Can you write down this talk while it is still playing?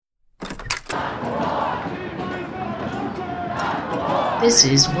This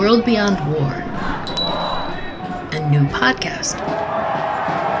is World Beyond War, a new podcast.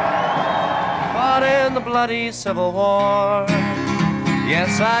 Fought in the bloody Civil War.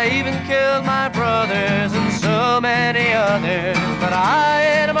 Yes, I even killed my brothers and so many others, but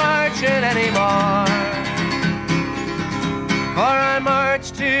I ain't marching anymore. For I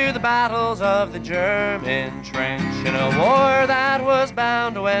marched to the battles of the German trench in a war that was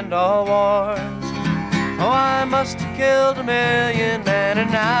bound to end all wars. Oh, I must have killed 1,000,000 men,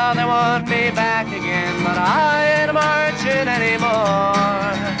 and now they want me back again, but I ain't marching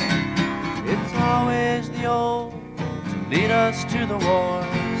anymore. It's always the old to lead us to the wars,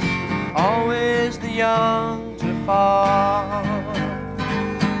 always the young to fall.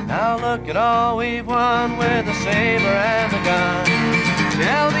 Now look at all we've won with the saber and the gun.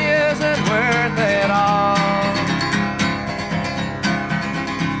 Tell me, is it worth it all?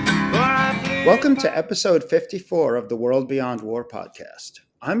 Welcome to episode 54 of the World Beyond War podcast.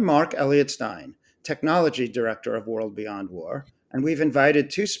 I'm Mark Elliott Stein, Technology Director of World Beyond War, and we've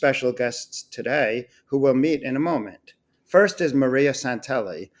invited two special guests today who we'll meet in a moment. First is Maria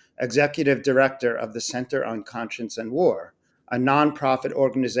Santelli, Executive Director of the Center on Conscience and War, a nonprofit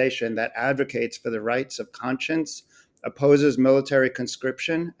organization that advocates for the rights of conscience, opposes military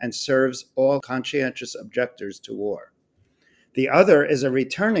conscription, and serves all conscientious objectors to war. The other is a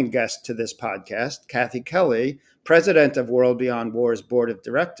returning guest to this podcast, Kathy Kelly, President of World Beyond War's Board of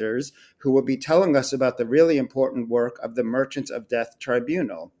Directors, who will be telling us about the really important work of the Merchants of Death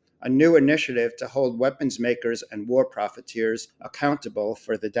Tribunal, a new initiative to hold weapons makers and war profiteers accountable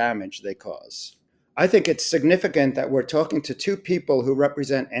for the damage they cause. I think it's significant that we're talking to two people who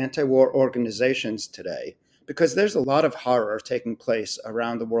represent anti-war organizations today, because there's a lot of horror taking place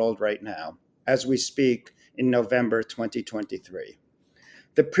around the world right now, as we speak in November 2023.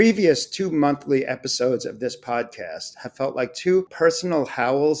 The previous two monthly episodes of this podcast have felt like two personal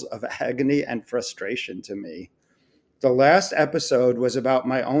howls of agony and frustration to me. The last episode was about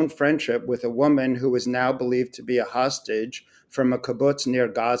my own friendship with a woman who is now believed to be a hostage from a kibbutz near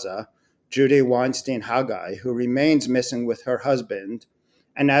Gaza, Judy Weinstein Haggai, who remains missing with her husband.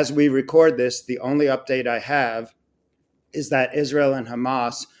 And as we record this, the only update I have is that Israel and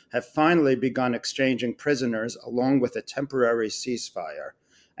Hamas have finally begun exchanging prisoners along with a temporary ceasefire.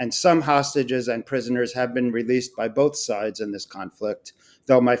 And some hostages and prisoners have been released by both sides in this conflict,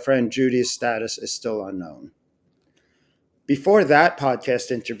 though my friend Judy's status is still unknown. Before that podcast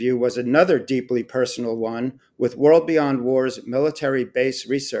interview was another deeply personal one with World Beyond War's military base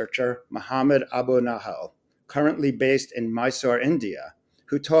researcher, Mohammed Abu Nahal, currently based in Mysore, India,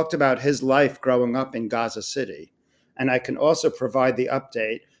 who talked about his life growing up in Gaza City. And I can also provide the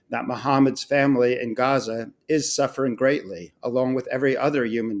update that Mohammed's family in Gaza is suffering greatly, along with every other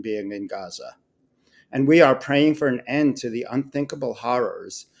human being in Gaza. And we are praying for an end to the unthinkable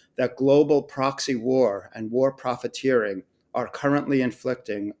horrors that global proxy war and war profiteering are currently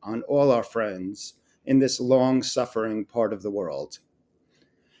inflicting on all our friends in this long-suffering part of the world.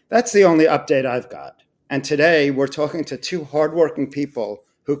 That's the only update I've got. And today we're talking to two hardworking people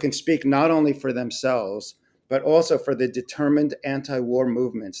who can speak not only for themselves, but also for the determined anti-war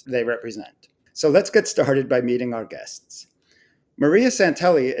movements they represent. So let's get started by meeting our guests. Maria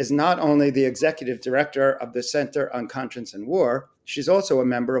Santelli is not only the executive director of the Center on Conscience and War, she's also a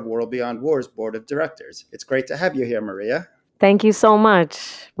member of World Beyond War's Board of Directors. It's great to have you here, Maria. Thank you so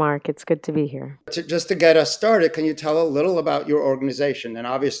much, Mark. It's good to be here. Just to get us started, can you tell a little about your organization? And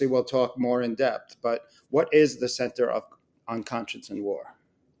obviously we'll talk more in depth, but what is the Center on Conscience and War?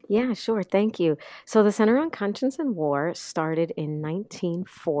 Yeah, sure. Thank you. So the Center on Conscience and War started in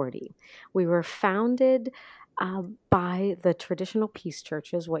 1940. We were founded by the traditional peace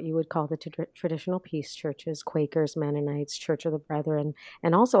churches, what you would call the traditional peace churches, Quakers, Mennonites, Church of the Brethren,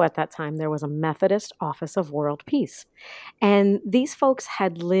 and also at that time there was a Methodist Office of World Peace. And these folks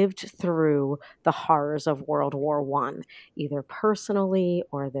had lived through the horrors of World War I, either personally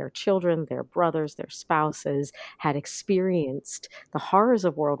or their children, their brothers, their spouses had experienced the horrors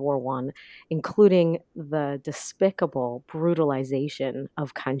of World War I, including the despicable brutalization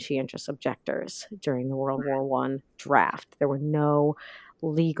of conscientious objectors during the World War I draft. There were no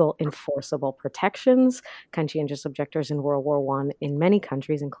legal enforceable protections. Conscientious objectors in World War I in many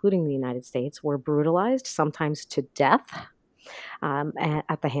countries, including the United States, were brutalized, sometimes to death.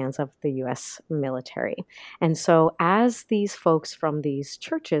 at the hands of the U.S. military. And so, as these folks from these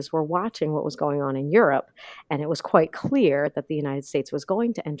churches were watching what was going on in Europe, and it was quite clear that the United States was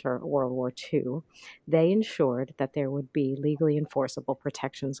going to enter World War II, they ensured that there would be legally enforceable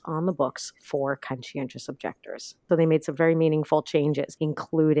protections on the books for conscientious objectors. So they made some very meaningful changes,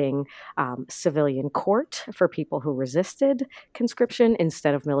 including civilian court for people who resisted conscription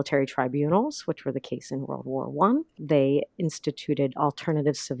instead of military tribunals, which were the case in World War I. They instituted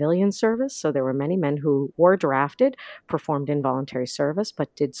alternative civilian service. So there were many men who were drafted, performed involuntary service,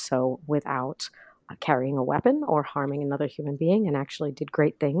 but did so without carrying a weapon or harming another human being, and actually did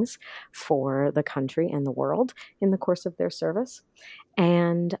great things for the country and the world in the course of their service.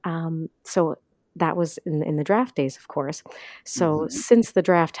 And so that was in the draft days, of course. So Mhm. since the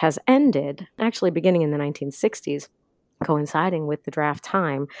draft has ended, actually beginning in the 1960s, coinciding with the draft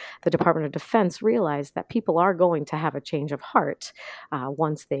time, the Department of Defense realized that people are going to have a change of heart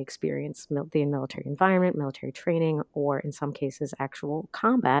once they experience the military environment, military training, or in some cases, actual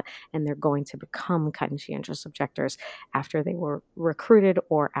combat, and they're going to become conscientious objectors after they were recruited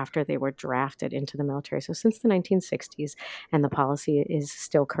or after they were drafted into the military. So since the 1960s, and the policy is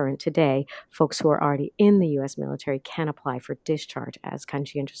still current today, folks who are already in the U.S. military can apply for discharge as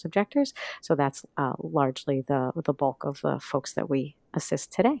conscientious objectors. So that's largely the bulk of the folks that we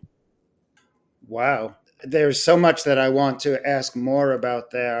assist today. Wow. There's so much that I want to ask more about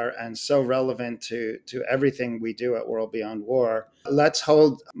there and so relevant to everything we do at World Beyond War. Let's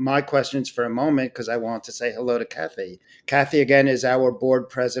hold my questions for a moment because I want to say hello to Kathy. Kathy, again, is our board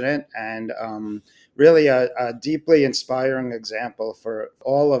president and really a deeply inspiring example for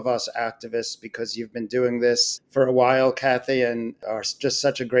all of us activists because you've been doing this for a while, Kathy, and are just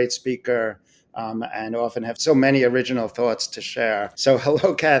such a great speaker. And often have so many original thoughts to share. So,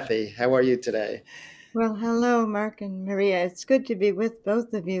 hello, Kathy. How are you today? Well, hello, Mark and Maria. It's good to be with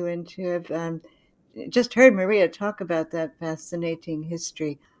both of you and to have just heard Maria talk about that fascinating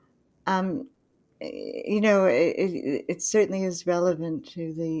history. Um, it certainly is relevant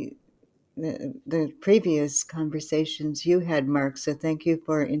to the previous conversations you had, Mark. So thank you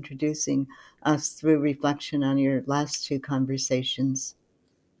for introducing us through reflection on your last two conversations.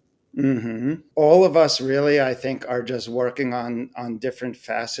 All of us really, I think, are just working on different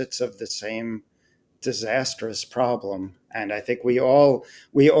facets of the same disastrous problem. And I think we all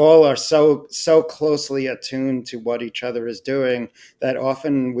are so closely attuned to what each other is doing that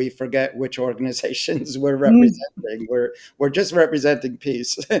often we forget which organizations we're Mm. representing. We're just representing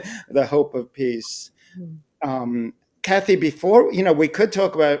peace, the hope of peace. Um, Kathy, before, we could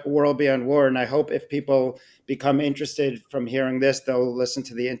talk about World Beyond War, and I hope if people become interested from hearing this, they'll listen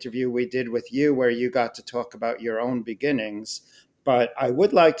to the interview we did with you where you got to talk about your own beginnings. But I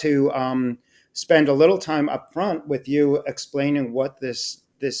would like to spend a little time up front with you explaining what this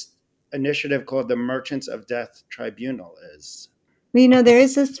initiative called the Merchants of Death Tribunal is. Well, there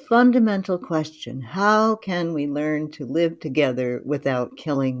is this fundamental question: how can we learn to live together without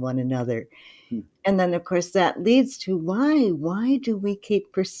killing one another? And then, of course, that leads to why? Why do we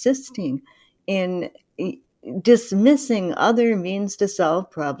keep persisting in dismissing other means to solve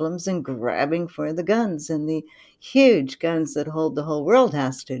problems and grabbing for the guns and the huge guns that hold the whole world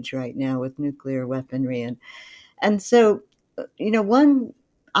hostage right now with nuclear weaponry? And so, one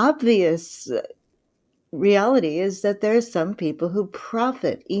obvious reality is that there are some people who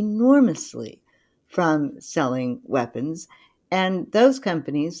profit enormously from selling weapons, and those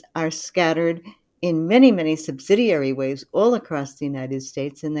companies are scattered in many, many subsidiary ways all across the United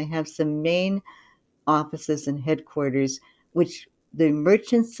States, and they have some main offices and headquarters, which the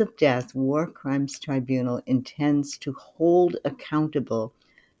Merchants of Death War Crimes Tribunal intends to hold accountable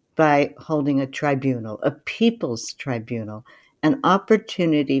by holding a tribunal, a people's tribunal, an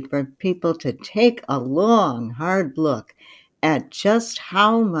opportunity for people to take a long, hard look at just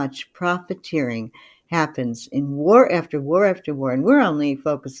how much profiteering happens in war after war after war. And we're only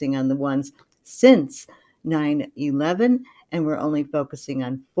focusing on the ones since 9/11, and we're only focusing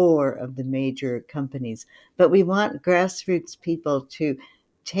on four of the major companies. But we want grassroots people to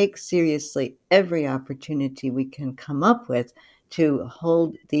take seriously every opportunity we can come up with to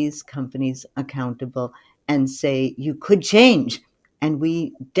hold these companies accountable and say, you could change. And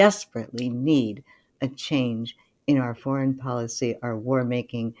we desperately need a change in our foreign policy, our war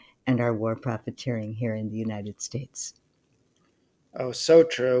making, and our war profiteering here in the United States. Oh, so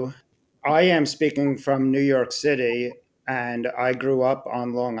true. I am speaking from New York City, and I grew up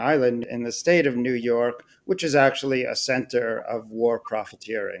on Long Island in the state of New York, which is actually a center of war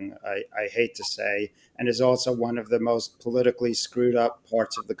profiteering, I hate to say, and is also one of the most politically screwed up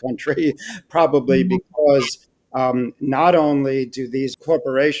parts of the country, probably because Not only do these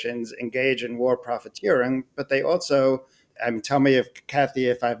corporations engage in war profiteering, but they also, tell me if Kathy,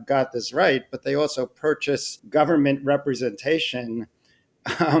 if I've got this right, but they also purchase government representation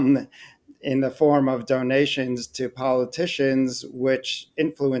um, in the form of donations to politicians, which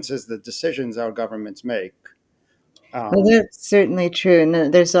influences the decisions our governments make. Well, Um, that's certainly true.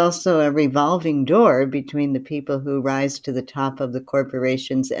 And there's also a revolving door between the people who rise to the top of the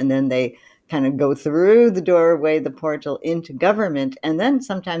corporations and then they kind of go through the doorway, the portal into government, and then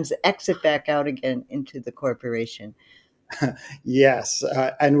sometimes exit back out again into the corporation. yes,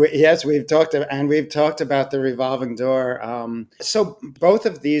 yes, we've talked about the revolving door. So both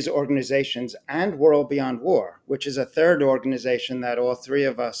of these organizations and World Beyond War, which is a third organization that all three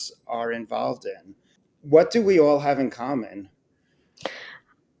of us are involved in, what do we all have in common?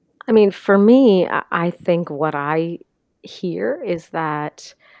 I mean, for me, I think what I hear is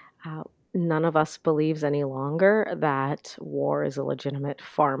that uh, none of us believes any longer that war is a legitimate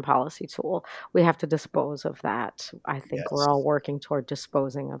foreign policy tool. We have to dispose of that. I think we're Yes. all working toward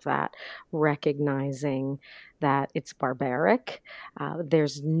disposing of that, recognizing that it's barbaric.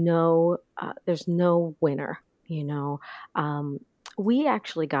 There's no winner. You know, um, we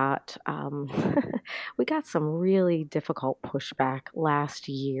actually got we got some really difficult pushback last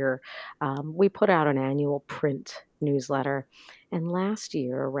year. We put out an annual print newsletter, and last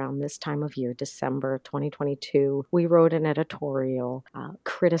year around this time of year, December 2022, we wrote an editorial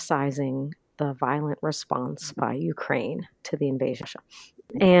criticizing the violent response by Ukraine to the invasion.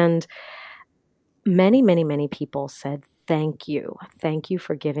 And many people said, "Thank you. Thank you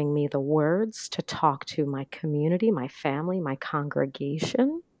for giving me the words to talk to my community, my family, my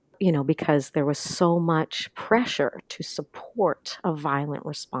congregation." Because there was so much pressure to support a violent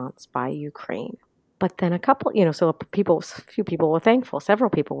response by Ukraine. But then a few people were thankful,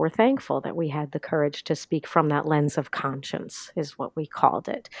 several people were thankful that we had the courage to speak from that lens of conscience, is what we called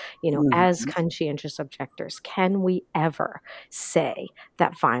it. As Mhm. conscientious objectors, can we ever say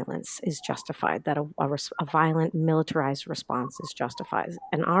that violence is justified, that a violent militarized response is justified?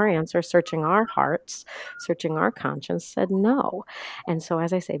 And our answer, searching our hearts, searching our conscience, said no. And so,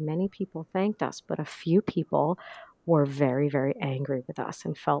 as I say, many people thanked us, but a few people were very, very angry with us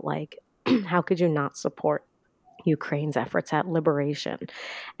and felt like, how could you not support Ukraine's efforts at liberation?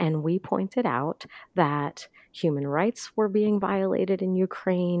 And we pointed out that human rights were being violated in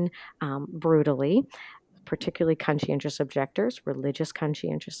Ukraine brutally, particularly conscientious objectors, religious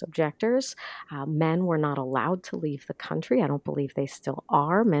conscientious objectors. Men were not allowed to leave the country. I don't believe they still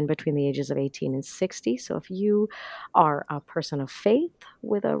are, men between the ages of 18 and 60. So if you are a person of faith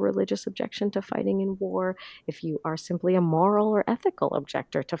with a religious objection to fighting in war, if you are simply a moral or ethical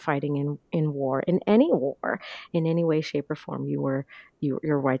objector to fighting in war, in any war, in any way, shape, or form, your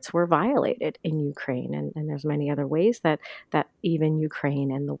rights were violated in Ukraine. And there's many other ways that even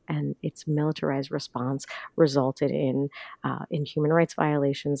Ukraine and its militarized response resulted in human rights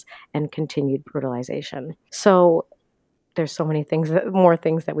violations and continued brutalization. So there's so many more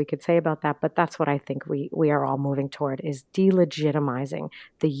things that we could say about that, but that's what I think we are all moving toward, is delegitimizing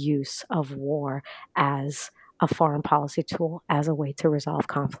the use of war as a foreign policy tool, as a way to resolve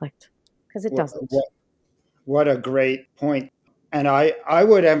conflict, because it What, doesn't. what, what a great point. And I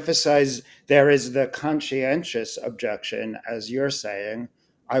would emphasize there is the conscientious objection, as you're saying.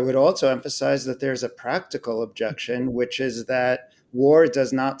 I would also emphasize that there's a practical objection, which is that war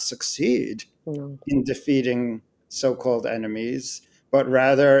does not succeed No. in defeating so called enemies, but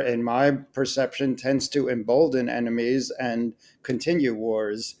rather, in my perception, tends to embolden enemies and continue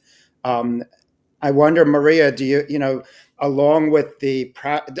wars. Um, I wonder, Maria, do along with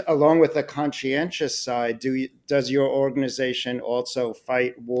along with the conscientious side, does your organization also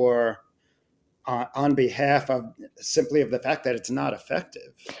fight war on behalf of simply of the fact that it's not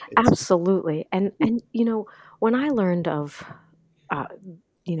effective? It's Absolutely. And when I learned of uh,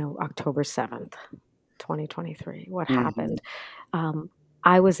 October 7th, 2023, what Mhm. happened, um,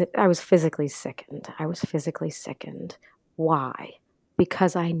 I was physically sickened. I was physically sickened. Why?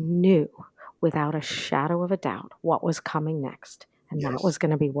 Because I knew without a shadow of a doubt what was coming next, and that Yes, was going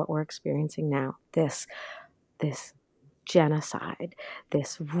to be what we're experiencing now. This genocide,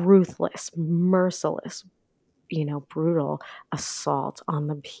 this ruthless, merciless, brutal assault on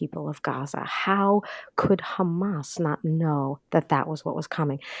the people of Gaza. How could Hamas not know that that was what was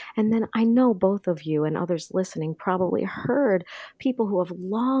coming? And then I know both of you and others listening probably heard people who have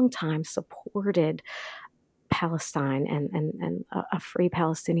long time supported Palestine and a free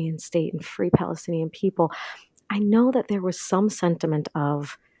Palestinian state and free Palestinian people. I know that there was some sentiment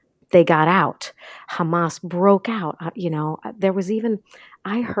of, they got out. Hamas broke out. There was even,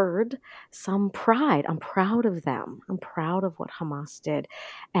 I heard some pride. I'm proud of them. I'm proud of what Hamas did.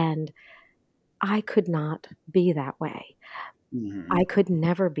 And I could not be that way. Mhm. I could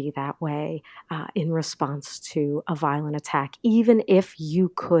never be that way in response to a violent attack, even if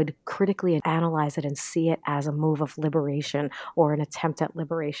you could critically analyze it and see it as a move of liberation or an attempt at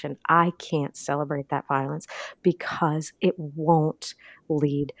liberation. I can't celebrate that violence because it won't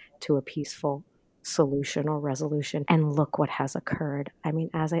lead to a peaceful solution or resolution. And look what has occurred. I mean,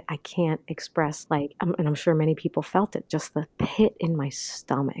 as I can't express, like, and I'm sure many people felt it, just the pit in my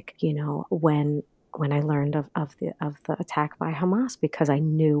stomach, when I learned of the attack by Hamas, because I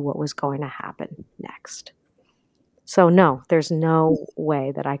knew what was going to happen next. So no, there's no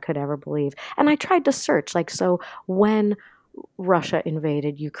way that I could ever believe. And I tried to search, like, so when Russia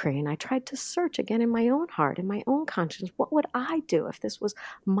invaded Ukraine, I tried to search again in my own heart, in my own conscience, what would I do if this was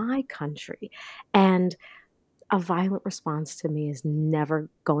my country? And a violent response to me is never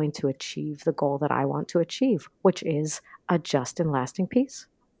going to achieve the goal that I want to achieve, which is a just and lasting peace.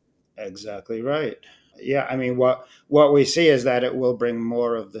 Exactly right. Yeah, I mean, what we see is that it will bring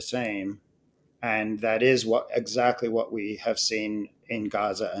more of the same, and that is exactly what we have seen in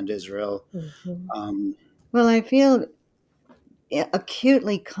Gaza and Israel. Mhm. Um, Well, I feel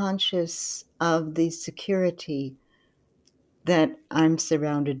acutely conscious of the security that I'm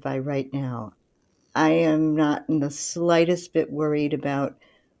surrounded by right now. I am not in the slightest bit worried about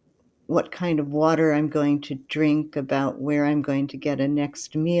what kind of water I'm going to drink, about where I'm going to get a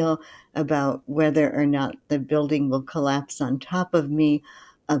next meal, about whether or not the building will collapse on top of me,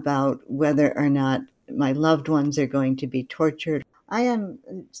 about whether or not my loved ones are going to be tortured. I am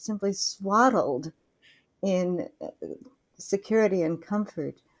simply swaddled in security and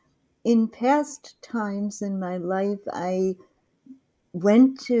comfort. In past times in my life, I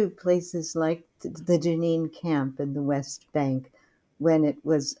went to places like the Jenin camp in the West Bank when it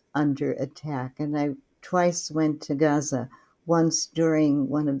was under attack. And I twice went to Gaza, once during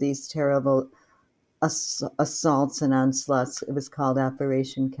one of these terrible assaults and onslaughts. It was called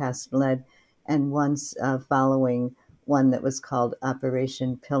Operation Cast Lead, and once following one that was called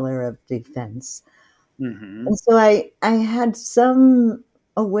Operation Pillar of Defense. mhm. And so I had some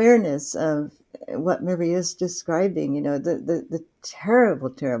awareness of what Maria is describing, the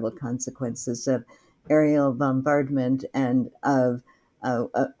terrible, terrible consequences of aerial bombardment and of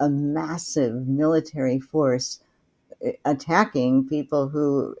a massive military force attacking people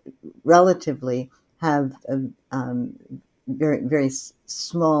who relatively have very, very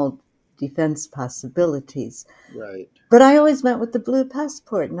small defense possibilities. Right. But I always went with the blue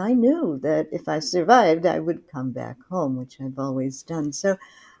passport, and I knew that if I survived, I would come back home, which I've always done. So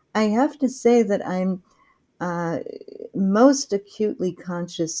I have to say that I'm uh, most acutely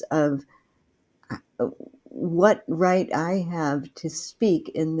conscious of what right I have to speak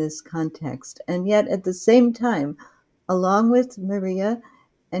in this context. And yet, at the same time, along with Maria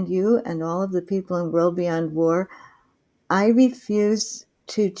and you and all of the people in World Beyond War, I refuse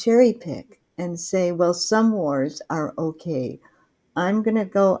to cherry pick and say, well, some wars are okay. I'm going to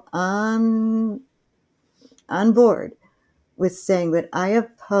go on board with saying that I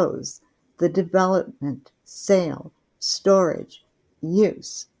oppose the development, sale, storage,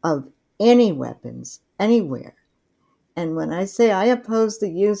 use of any weapons anywhere. And when I say I oppose the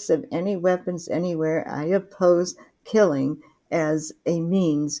use of any weapons anywhere, I oppose killing as a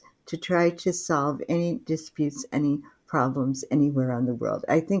means to try to solve any disputes, any problems anywhere on the world.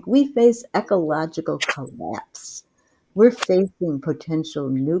 I think we face ecological collapse. We're facing potential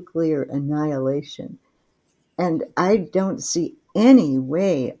nuclear annihilation. And I don't see any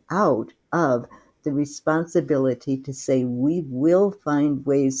way out of the responsibility to say we will find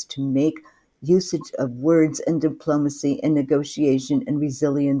ways to make usage of words and diplomacy and negotiation and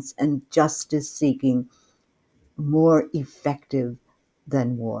resilience and justice seeking more effective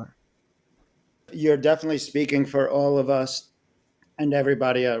than war. You're definitely speaking for all of us and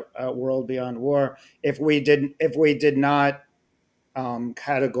everybody at World Beyond War. If we did not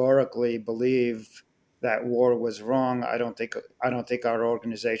categorically believe that war was wrong, I don't think our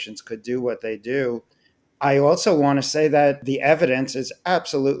organizations could do what they do. I also want to say that the evidence is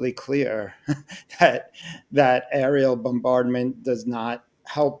absolutely clear that aerial bombardment does not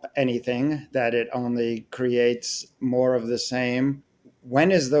help anything, that it only creates more of the same.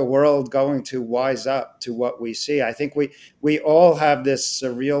 When is the world going to wise up to what we see? I think we all have this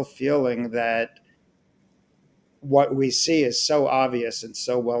surreal feeling that what we see is so obvious and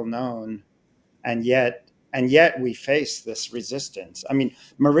so well known, and yet we face this resistance. I mean,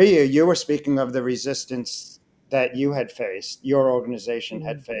 Maria, you were speaking of the resistance that you had faced, your organization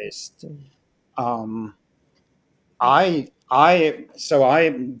had faced. Mhm. Um, I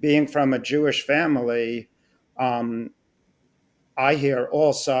being from a Jewish family, um, I hear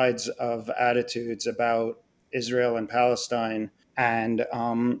all sides of attitudes about Israel and Palestine, and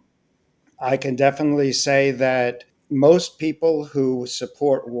I can definitely say that most people who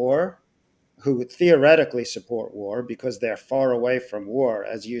support war, who theoretically support war because they're far away from war,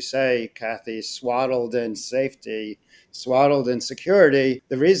 as you say, Kathy, swaddled in safety, swaddled in security.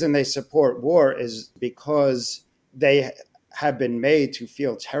 The reason they support war is because they have been made to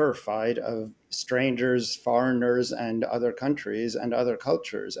feel terrified of strangers, foreigners, and other countries and other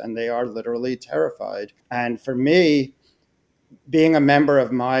cultures. And they are literally terrified. And for me, being a member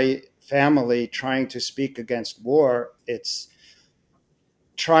of my family trying to speak against war, it's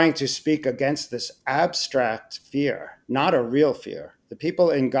trying to speak against this abstract fear, not a real fear. The people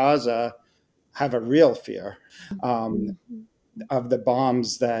in Gaza have a real fear Mhm. of the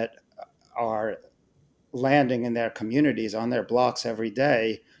bombs that are landing in their communities on their blocks every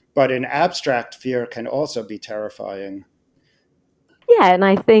day. But an abstract fear can also be terrifying. Yeah, and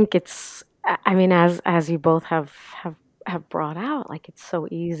I think it's I mean, as you both have brought out, like, it's so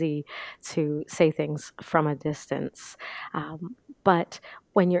easy to say things from a distance. But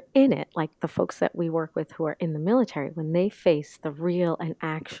when you're in it, like the folks that we work with who are in the military, when they face the real and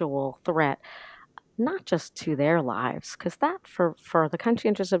actual threat, not just to their lives, because that for the country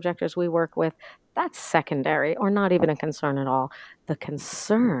interest objectors we work with, that's secondary or not even a concern at all. The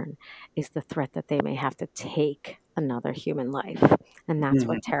concern is the threat that they may have to take another human life, and that's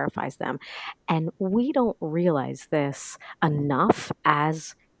what Mhm. terrifies them. And we don't realize this enough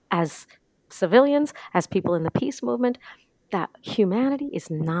as civilians, as people in the peace movement, that humanity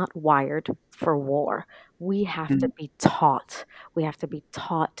is not wired for war. We have to be taught. We have to be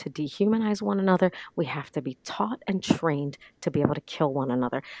taught to dehumanize one another. We have to be taught and trained to be able to kill one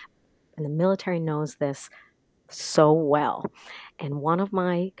another. And the military knows this so well. And one of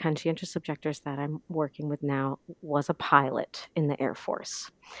my conscientious objectors that I'm working with now was a pilot in the Air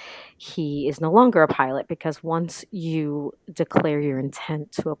Force. He is no longer a pilot because once you declare your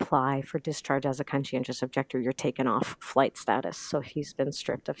intent to apply for discharge as a conscientious objector, you're taken off flight status. So he's been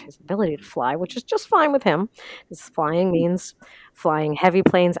stripped of his ability to fly, which is just fine with him, because flying means flying heavy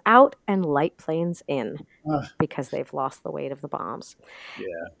planes out and light planes in Ah, because they've lost the weight of the bombs.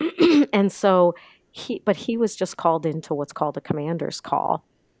 yeah. And so he was just called into what's called a commander's call.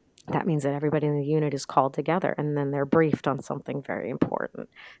 That means that everybody in the unit is called together and then they're briefed on something very important.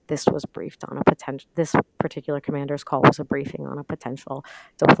 This was briefed on a potential, this particular commander's call was a briefing on a potential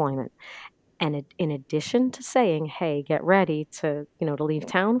deployment. And in addition to saying, hey, get ready to, to leave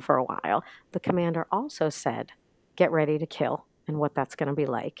town for a while, the commander also said, get ready to kill and what that's going to be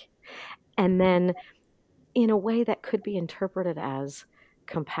like. And then in a way that could be interpreted as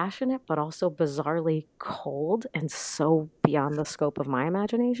compassionate, but also bizarrely cold and so beyond the scope of my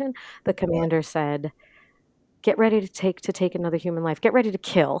imagination, the commander said, "Get ready to take another human life. Get ready to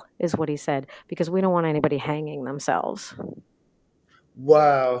kill," is what he said, because we don't want anybody hanging themselves.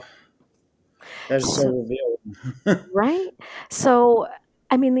 Wow. That is so So, revealing. right? So,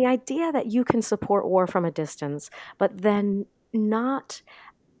 I mean, the idea that you can support war from a distance, but then not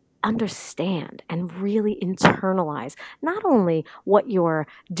understand and really internalize not only what you're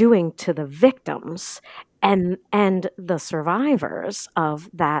doing to the victims and the survivors of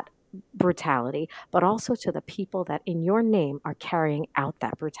that brutality, but also to the people that in your name are carrying out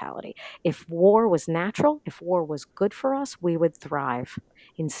that brutality. If war was natural, if war was good for us, we would thrive.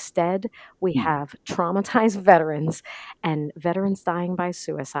 Instead, we have traumatized veterans and veterans dying by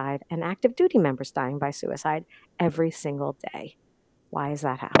suicide and active duty members dying by suicide every single day. Why is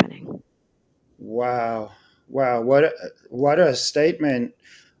that happening? Wow. Wow. What a statement.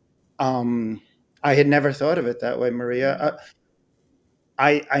 Um, I had never thought of it that way, Maria.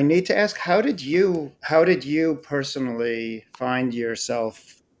 I need to ask, how did you personally find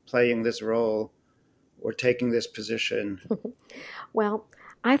yourself playing this role or taking this position? Well,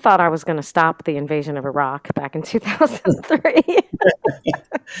 I thought I was going to stop the invasion of Iraq back in 2003.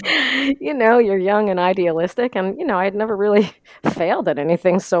 You're young and idealistic, and I'd never really failed at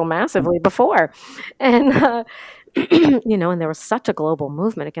anything so massively before. And and there was such a global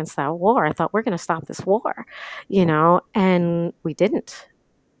movement against that war. I thought we're going to stop this war, and we didn't.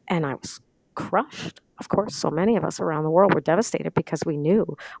 And I was crushed. Of course, so many of us around the world were devastated because we knew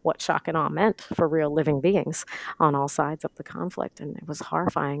what shock and awe meant for real living beings on all sides of the conflict. And it was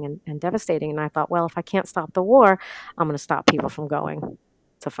horrifying and devastating. And I thought, well, if I can't stop the war, I'm going to stop people from going.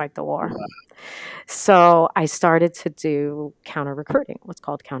 to fight the war. Wow. So I started to do counter recruiting, what's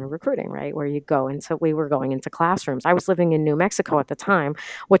called counter recruiting, right? Where we were going into classrooms. I was living in New Mexico at the time,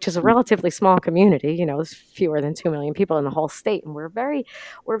 which is a relatively small community, there's fewer than 2 million people in the whole state. And we're a very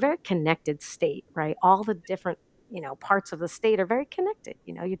connected state, right? All the different, parts of the state are very connected.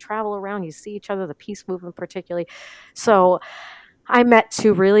 You travel around, you see each other, the peace movement particularly. So I met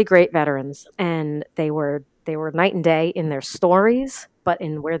two really great veterans, and they were night and day in their stories, but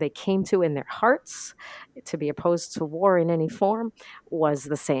in where they came to in their hearts to be opposed to war in any form was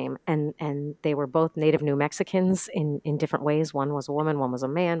the same. And they were both native New Mexicans in different ways. One was a woman, one was a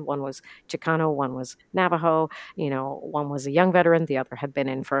man, one was Chicano, one was Navajo, one was a young veteran, the other had been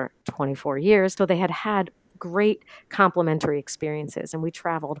in for 24 years. So they had great complementary experiences, and we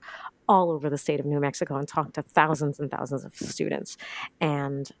traveled all over the state of New Mexico and talked to thousands and thousands of students,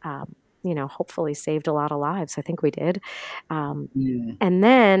 and hopefully saved a lot of lives. I think we did. Mm. And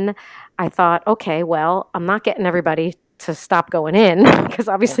then I thought, okay, well, I'm not getting everybody to stop going in because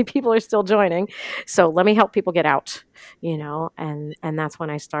obviously people are still joining. So let me help people get out, and that's when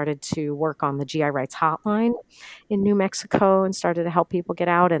I started to work on the GI Rights Hotline in New Mexico and started to help people get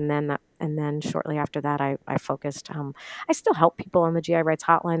out. And then shortly after that, I focused. I still help people on the GI Rights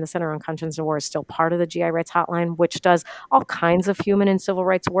Hotline. The Center on Conscience and War is still part of the GI Rights Hotline, which does all kinds of human and civil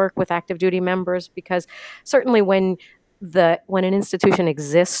rights work with active duty members, because certainly when an institution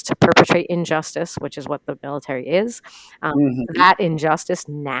exists to perpetrate injustice, which is what the military is, that injustice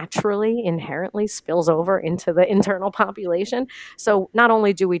naturally, inherently spills over into the internal population. So not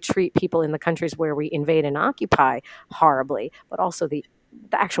only do we treat people in the countries where we invade and occupy horribly, but also the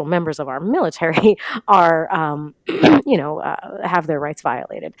actual members of our military are, have their rights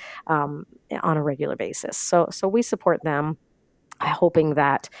violated on a regular basis. So we support them, hoping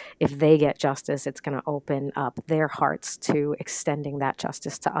that if they get justice, it's going to open up their hearts to extending that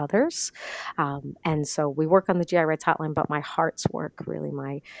justice to others. And so we work on the GI Rights Hotline, but my heart's work, really,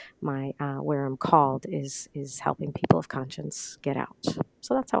 my where I'm called is helping people of conscience get out.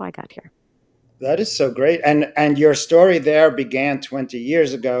 So that's how I got here. That is so great. And your story there began 20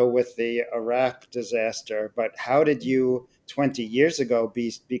 years ago with the Iraq disaster, but how did you 20 years ago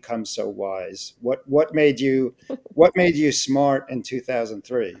become so wise? What made you smart in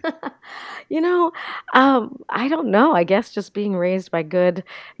 2003? You know, I don't know. I guess just being raised by good,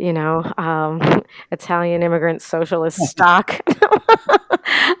 Italian immigrant socialist stock.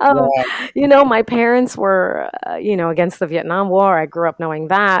 um, Yeah. my parents were, against the Vietnam War. I grew up knowing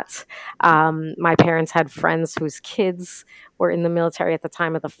that. My parents had friends whose kids were in the military at the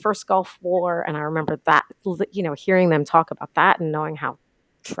time of the first Gulf War, and I remember that, hearing them talk about that and knowing how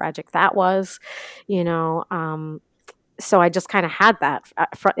tragic that was, you know. So I just kind of had that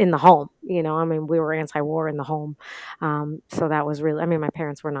in the home, I mean, we were anti-war in the home. So that was really, I mean, my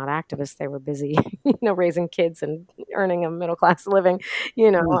parents were not activists. They were busy, raising kids and earning a middle-class living,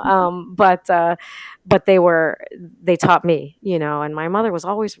 but they taught me, and my mother was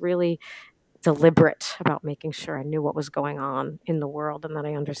always really deliberate about making sure I knew what was going on in the world and that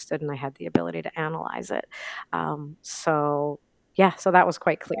I understood and I had the ability to analyze it. So that was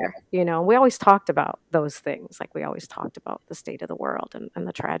quite clear. We always talked about those things. Like we always talked about the state of the world and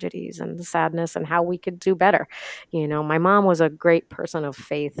the tragedies and the sadness and how we could do better. My mom was a great person of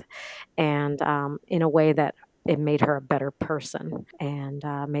faith, and in a way that it made her a better person, and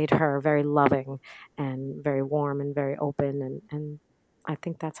made her very loving and very warm and very open. And I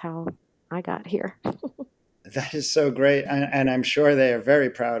think that's how I got here. That is so great. And I'm sure they are very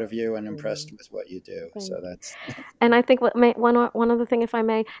proud of you and Mhm. impressed with what you do. Thank So you. that's And I think one other thing, if I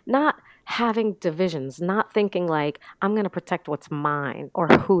may, not having divisions, not thinking like I'm going to protect what's mine or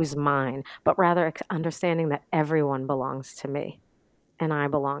who's mine, but rather understanding that everyone belongs to me, and I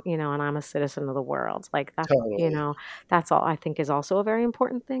belong, and I'm a citizen of the world. Like that's, totally. that's all I think is also a very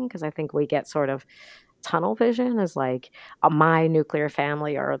important thing, because I think we get sort of tunnel vision as like my nuclear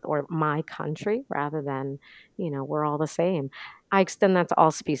family or my country, rather than, we're all the same. I extend that to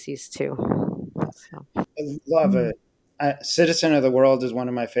all species too. So. I love it. Citizen of the world is one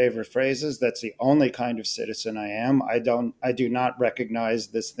of my favorite phrases. That's the only kind of citizen I am. I do not recognize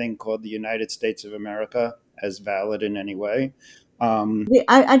this thing called the United States of America as valid in any way.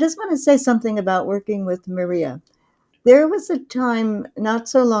 I just want to say something about working with Maria. There was a time not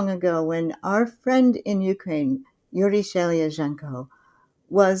so long ago when our friend in Ukraine, Yuri Shelyazhenko,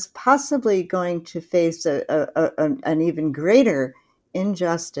 was possibly going to face an even greater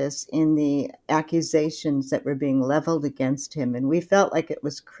injustice in the accusations that were being leveled against him. And we felt like it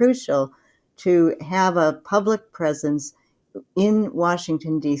was crucial to have a public presence in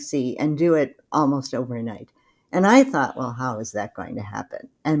Washington, D.C., and do it almost overnight. And I thought, well, how is that going to happen?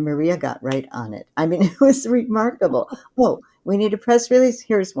 And Maria got right on it. I mean, it was remarkable. Oh, we need a press release.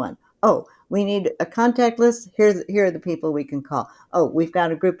 Here's one. Oh, we need a contact list. Here are the people we can call. Oh, we've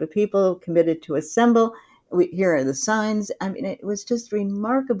got a group of people committed to assemble. Here are the signs. I mean, it was just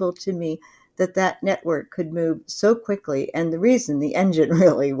remarkable to me that that network could move so quickly. And the reason, the engine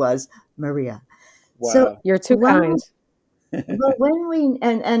really was Maria. So Wow. You're too kind. while well, when we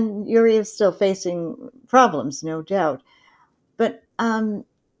and Yuri is still facing problems, no doubt. But when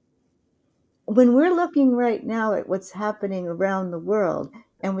we're looking right now at what's happening around the world,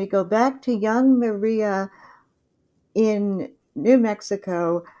 and we go back to young Maria in New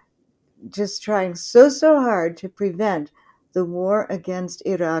Mexico, just trying so hard to prevent the war against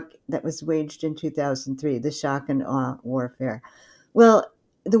Iraq that was waged in 2003, the shock and awe warfare. Well,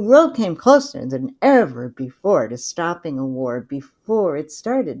 the world came closer than ever before to stopping a war before it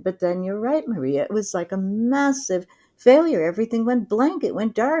started. But then you're right, Maria. It was like a massive failure. Everything went blank. It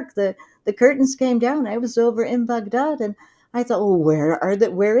went dark. The curtains came down. I was over in Baghdad, and I thought, oh,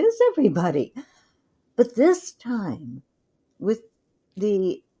 where is everybody? But this time, with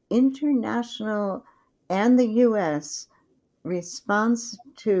the international and the U.S. response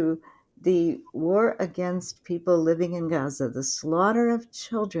to the war against people living in Gaza, the slaughter of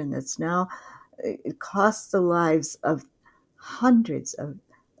children that's now it costs the lives of hundreds of,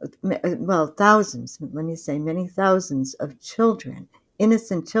 well, thousands, let me say many thousands of children,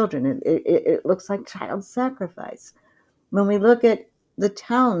 innocent children. It looks like child sacrifice. When we look at the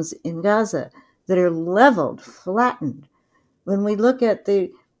towns in Gaza that are leveled, flattened, when we look at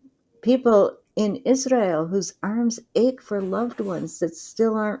the people in Israel whose arms ache for loved ones that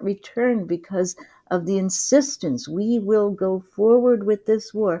still aren't returned because of the insistence we will go forward with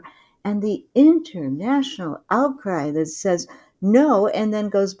this war, and the international outcry that says no and then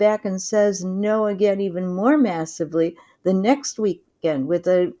goes back and says no again even more massively the next weekend with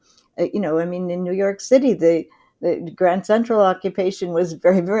I mean, in New York City, the Grand Central occupation was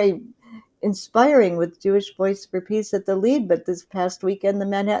very inspiring with Jewish Voice for Peace at the lead, but this past weekend the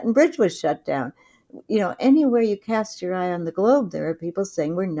Manhattan Bridge was shut down. Anywhere you cast your eye on the globe, there are people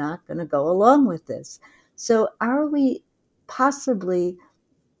saying we're not going to go along with this. So are we possibly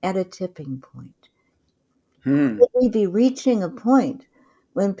at a tipping point? Hmm. Could we be reaching a point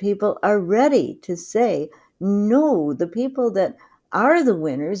when people are ready to say, no, the people that are the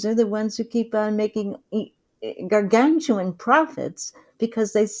winners are the ones who keep on making gargantuan profits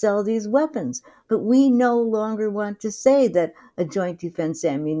because they sell these weapons. But we no longer want to say that a joint defense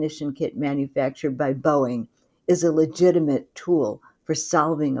ammunition kit manufactured by Boeing is a legitimate tool for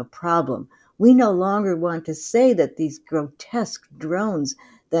solving a problem. We no longer want to say that these grotesque drones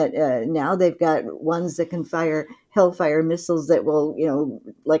that now they've got ones that can fire Hellfire missiles that will,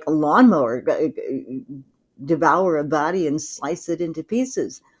 like a lawnmower, devour a body and slice it into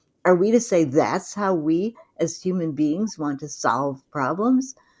pieces. Are we to say that's how we as human beings want to solve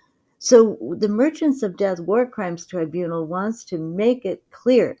problems? So the Merchants of Death War Crimes Tribunal wants to make it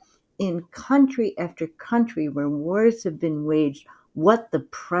clear in country after country where wars have been waged what the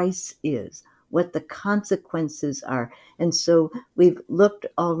price is, what the consequences are. And so we've looked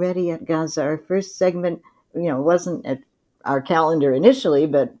already at Gaza. Our first segment, wasn't at our calendar initially,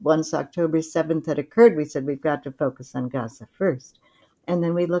 but once October 7th had occurred, we said we've got to focus on Gaza first. And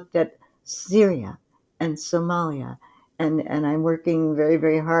then we looked at Syria and Somalia, and I'm working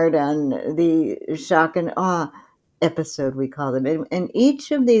very hard on the shock and awe episode, we call them. And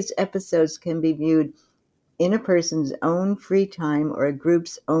each of these episodes can be viewed in a person's own free time or a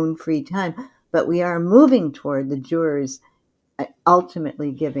group's own free time. But we are moving toward the jurors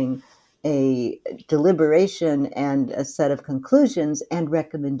ultimately giving a deliberation and a set of conclusions and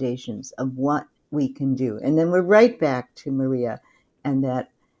recommendations of what we can do. And then we're right back to Maria and that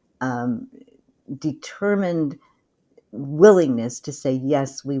determined willingness to say,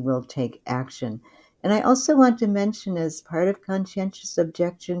 yes, we will take action. And I also want to mention, as part of conscientious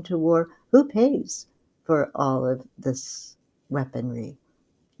objection to war, who pays for all of this weaponry?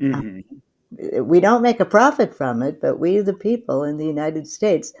 Hmm. We don't make a profit from it, but we, the people in the United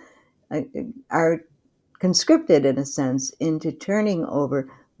States, are conscripted, in a sense, into turning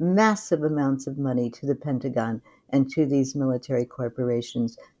over massive amounts of money to the Pentagon and to these military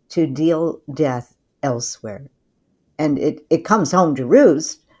corporations to deal death elsewhere. And it comes home to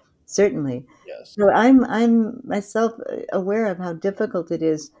roost, certainly. Yes. So I'm myself aware of how difficult it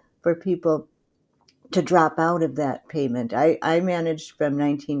is for people to drop out of that payment. I managed from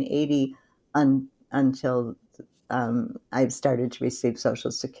 1980 until I've started to receive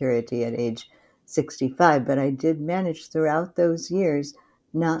Social Security at age 65, but I did manage throughout those years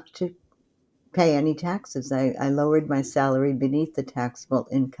not to pay any taxes. I lowered my salary beneath the taxable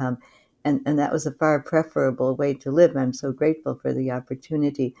income, and that was a far preferable way to live. I'm so grateful for the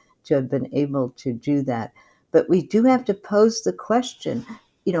opportunity to have been able to do that. But we do have to pose the question,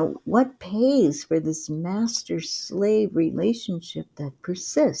 what pays for this master-slave relationship that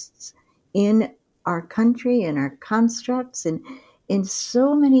persists in our country, in our constructs, and in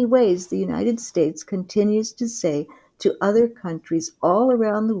so many ways the United States continues to say to other countries all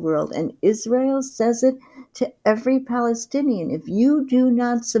around the world, and Israel says it to every Palestinian, if you do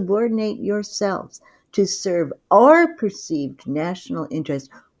not subordinate yourselves to serve our perceived national interest,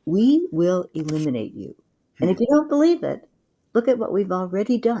 we will eliminate you. And if you don't believe it, look at what we've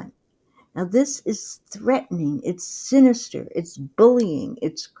already done. Now, this is threatening, it's sinister, it's bullying,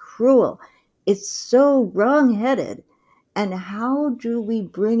 it's cruel, it's so wrong-headed. And how do we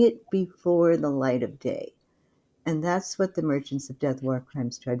bring it before the light of day? And that's what the Merchants of Death War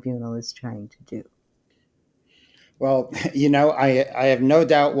Crimes Tribunal is trying to do. Well, I have no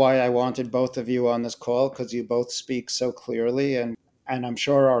doubt why I wanted both of you on this call, because you both speak so clearly, and I'm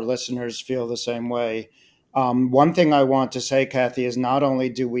sure our listeners feel the same way. One thing I want to say, Kathy, is not only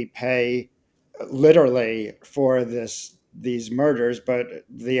do we pay literally for these murders, but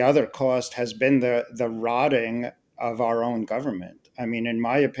the other cost has been the rotting of our own government. I mean, in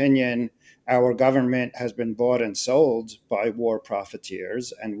my opinion, our government has been bought and sold by war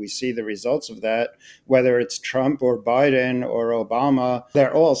profiteers, and we see the results of that. Whether it's Trump or Biden or Obama,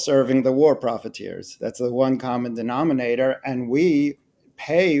 they're all serving the war profiteers. That's the one common denominator, and we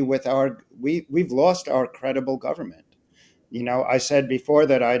pay with we've lost our credible government. I said before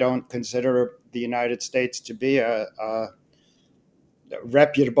that I don't consider the United States to be a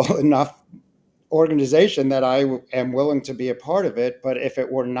reputable enough organization that I am willing to be a part of it. But if it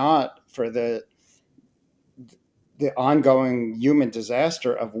were not for the ongoing human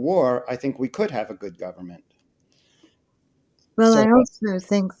disaster of war, I think we could have a good government. Well, So, I also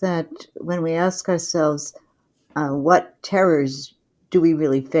think that when we ask ourselves, what terrors do we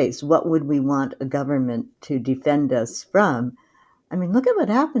really face? What would we want a government to defend us from? I mean, look at what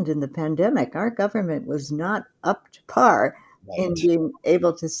happened in the pandemic. Our government was not up to par in right. being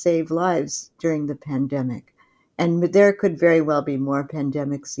able to save lives during the pandemic. And there could very well be more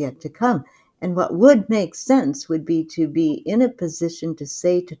pandemics yet to come. And what would make sense would be to be in a position to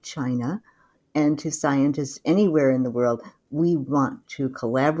say to China and to scientists anywhere in the world, we want to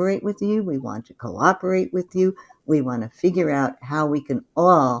collaborate with you, we want to cooperate with you, we want to figure out how we can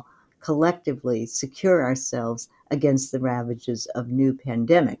all collectively secure ourselves against the ravages of new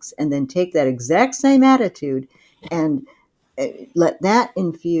pandemics, and then take that exact same attitude and let that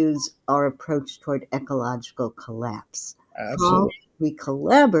infuse our approach toward ecological collapse. How Absolutely. we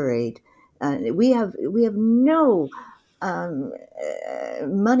collaborate. We have no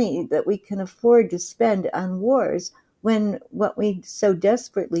money that we can afford to spend on wars, when what we so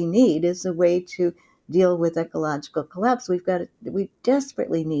desperately need is a way to deal with ecological collapse. We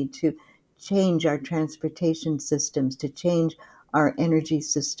desperately need to change our transportation systems, to change our energy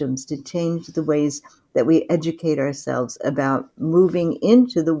systems, to change the ways that we educate ourselves about moving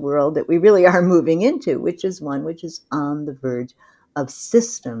into the world that we really are moving into, which is one which is on the verge of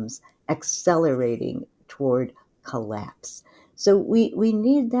systems accelerating toward collapse. So we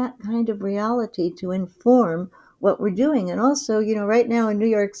need that kind of reality to inform what we're doing. And also, right now in New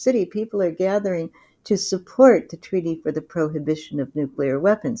York City, people are gathering to support the Treaty for the Prohibition of Nuclear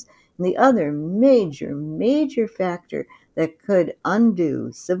Weapons. And the other major, major factor that could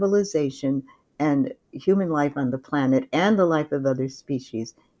undo civilization and human life on the planet and the life of other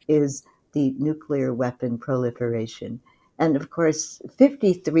species is the nuclear weapon proliferation. And of course,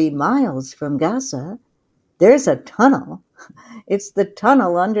 53 miles from Gaza, there's a tunnel. It's the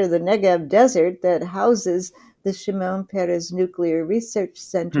tunnel under the Negev desert that houses the Shimon Peres Nuclear Research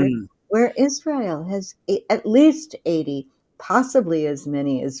Center, Hmm. where Israel has at least 80, possibly as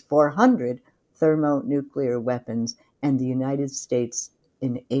many as 400 thermonuclear weapons, and the United States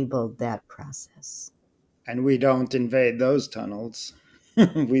enabled that process. And we don't invade those tunnels.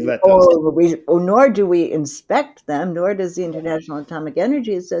 We let those. Nor do we inspect them, nor does the International Atomic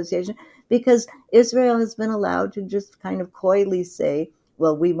Energy Association, because Israel has been allowed to just kind of coyly say,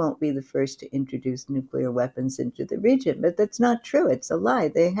 well, we won't be the first to introduce nuclear weapons into the region. But that's not true. It's a lie.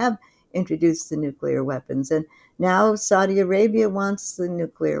 They have introduced the nuclear weapons. And now Saudi Arabia wants the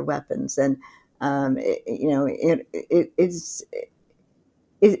nuclear weapons. And,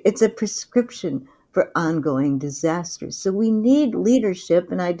 it's a prescription for ongoing disasters. So we need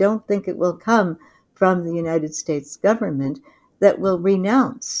leadership, and I don't think it will come from the United States government, that will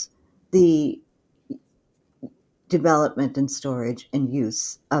renounce the development and storage and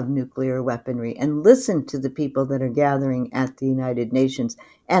use of nuclear weaponry, and listen to the people that are gathering at the United Nations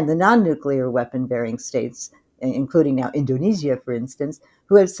and the non-nuclear weapon-bearing states, including now Indonesia, for instance,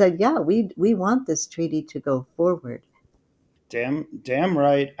 who have said, yeah, we want this treaty to go forward. Damn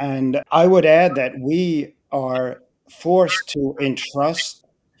right. And I would add that we are forced to entrust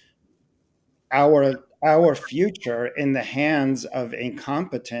our future in the hands of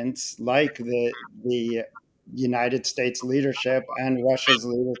incompetents like the United States leadership and Russia's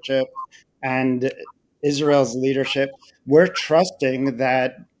leadership and Israel's leadership. We're trusting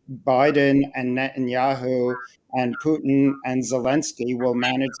that Biden and Netanyahu and Putin and Zelensky will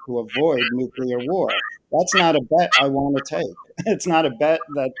manage to avoid nuclear war. That's not a bet I want to take. It's not a bet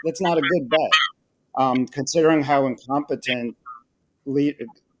that's not a good bet. Considering how incompetent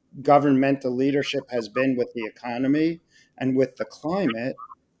governmental leadership has been with the economy and with the climate,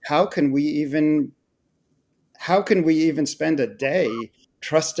 how can we even spend a day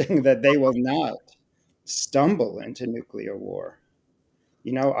trusting that they will not stumble into nuclear war?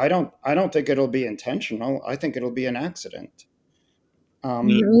 I don't think it'll be intentional. I think it'll be an accident.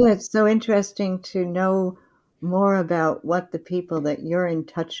 Yeah, it's so interesting to know more about what the people that you're in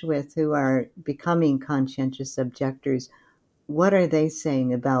touch with who are becoming conscientious objectors, what are they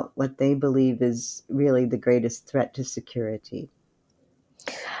saying about what they believe is really the greatest threat to security?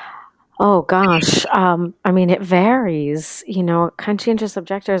 Oh gosh, I mean, it varies. Conscientious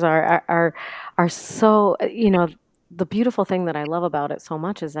objectors are so. The beautiful thing that I love about it so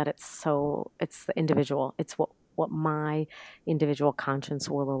much is that it's the individual. It's what my individual conscience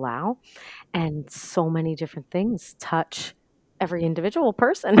will allow, and so many different things touch every individual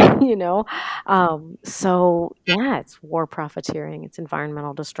person. So yeah, it's war profiteering, it's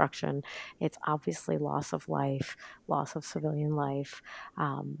environmental destruction, it's obviously loss of life, loss of civilian life.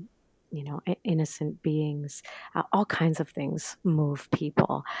 Um, Innocent beings, all kinds of things move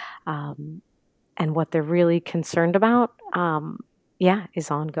people. And what they're really concerned about,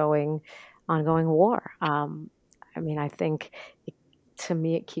 is ongoing war. I mean, I think to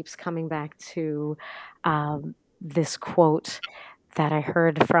me, it keeps coming back to this quote that I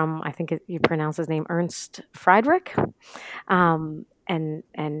heard from, I think you pronounce his name, Ernst Friedrich. And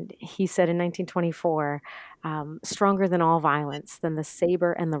he said in 1924, stronger than all violence, than the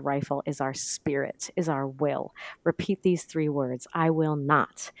saber and the rifle is our spirit, is our will. Repeat these three words: I will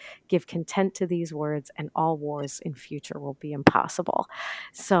not. Give content to these words, and all wars in future will be impossible.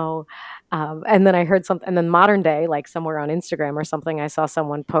 So, and then I heard something, and then modern day, like somewhere on Instagram or something, I saw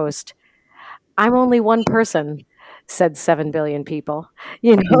someone post, I'm only one person, said 7 billion people.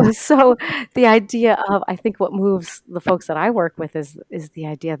 So the idea of, I think what moves the folks that I work with is the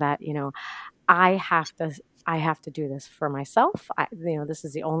idea that, I have to I have to do this for myself. This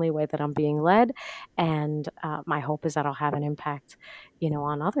is the only way that I'm being led, and my hope is that I'll have an impact,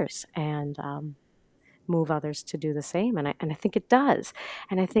 on others, and move others to do the same. And I think it does.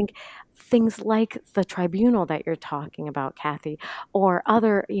 And I think things like the tribunal that you're talking about, Kathy, or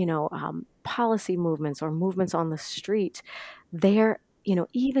other, policy movements or movements on the street, they're,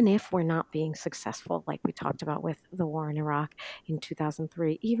 even if we're not being successful, like we talked about with the war in Iraq in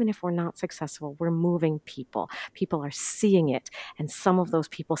 2003, even if we're not successful, we're moving people. People are seeing it. And some of those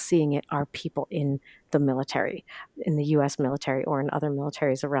people seeing it are people in the military, in the US military or in other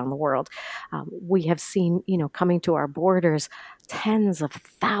militaries around the world. We have seen, coming to our borders, tens of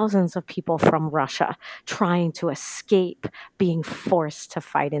thousands of people from Russia trying to escape being forced to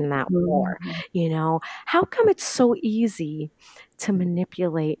fight in that war. How come it's so easy to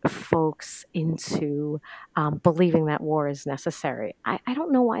manipulate folks into believing that war is necessary? I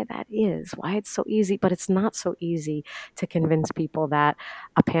don't know why that is, why it's so easy, but it's not so easy to convince people that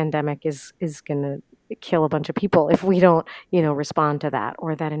a pandemic is going to kill a bunch of people if we don't, respond to that,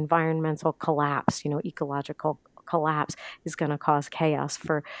 or that environmental collapse, ecological collapse is going to cause chaos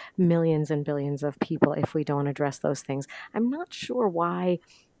for millions and billions of people if we don't address those things. I'm not sure why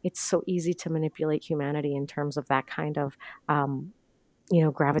it's so easy to manipulate humanity in terms of that kind of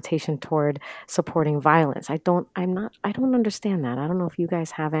gravitation toward supporting violence. I don't understand that. I don't know if you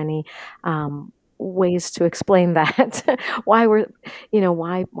guys have any ways to explain that, why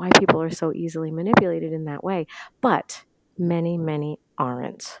why people are so easily manipulated in that way. But many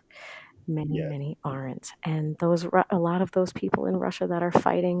aren't. Yeah. Many aren't. And a lot of those people in Russia that are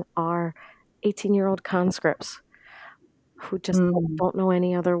fighting are 18-year-old conscripts who just don't know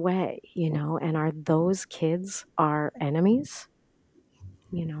any other way, and are those kids our enemies?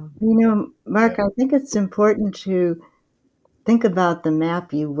 Mark, Yeah. I think it's important to think about the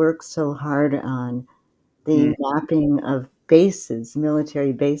map you work so hard on, the Mm. mapping of bases,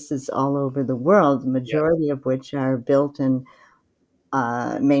 military bases all over the world, the Yeah. majority of which are built and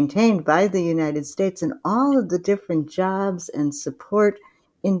maintained by the United States, and all of the different jobs and support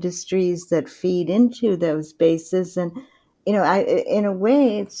industries that feed into those bases. And in a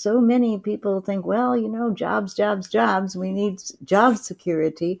way, so many people think, well, jobs, jobs, jobs. We need job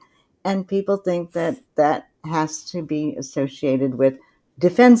security, and people think that that has to be associated with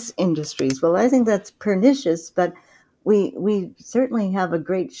defense industries. Well, I think that's pernicious, but we certainly have a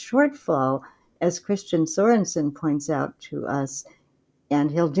great shortfall, as Christian Sorensen points out to us, and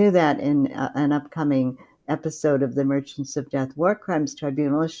he'll do that in an upcoming episode of the Merchants of Death War Crimes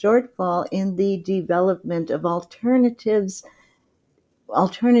Tribunal, a shortfall in the development of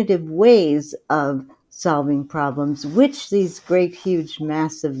alternative ways of solving problems, which these great, huge,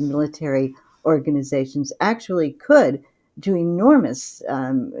 massive military organizations actually could do enormous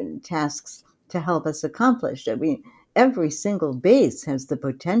tasks to help us accomplish. I mean, every single base has the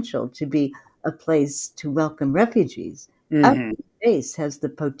potential to be a place to welcome refugees. Hmm. Every base has the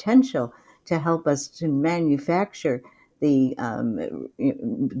potential to help us to manufacture the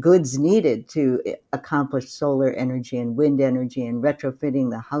goods needed to accomplish solar energy and wind energy and retrofitting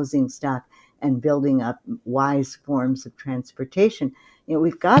the housing stock and building up wise forms of transportation.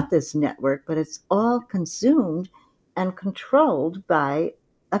 We've got this network, but it's all consumed and controlled by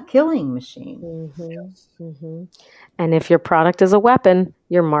a killing machine. And if your product is a weapon,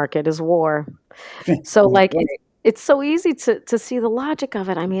 your market is war. So, That's like, right. it's so easy to see the logic of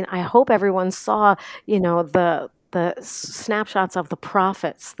it. I mean, I hope everyone saw, the snapshots of the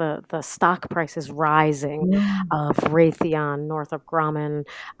profits, the stock prices rising Mm. of Raytheon, Northrop Grumman,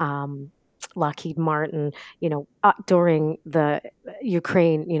 Lockheed Martin, during the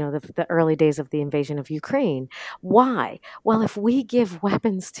Ukraine, the early days of the invasion of Ukraine. Why? Well, if we give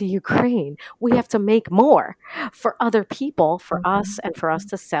weapons to Ukraine, we have to make more for other people, for us, and for us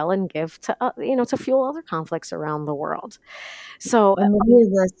to sell and give to, to fuel other conflicts around the world. So, And Maria,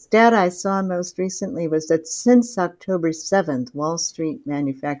 the stat I saw most recently was that since October 7th, Wall Street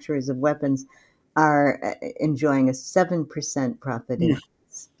manufacturers of weapons are enjoying a 7% profit increase.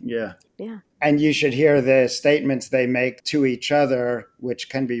 Yeah. yeah. And you should hear the statements they make to each other, which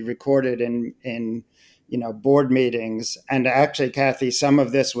can be recorded in board meetings. And actually, Kathy, some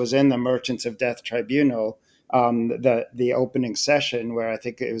of this was in the Merchants of Death Tribunal, the opening session, where I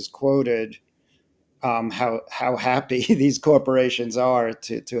think it was quoted how happy these corporations are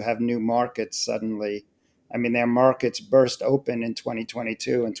to have new markets suddenly. I mean, their markets burst open in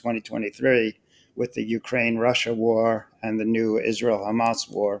 2022 and 2023 with the Ukraine-Russia war and the new Israel-Hamas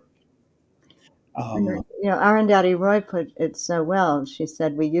war. And, Um, Arundhati Roy put it so well. She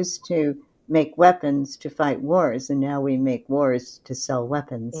said, we used to make weapons to fight wars, and now we make wars to sell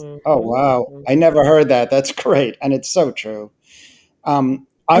weapons. oh, Mhm, wow. I mhm. never heard that. That's great. And it's so true. I And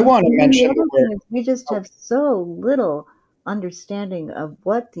want to then the mention the other word. thing is we just Oh, have so little understanding of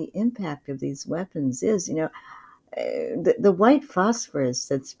what the impact of these weapons is. The white phosphorus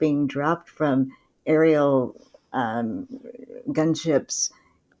that's being dropped from aerial um, gunships,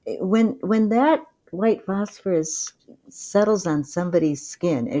 when that white phosphorus settles on somebody's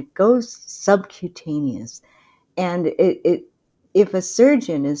skin, it goes subcutaneous. And if a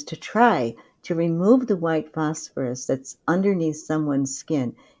surgeon is to try to remove the white phosphorus that's underneath someone's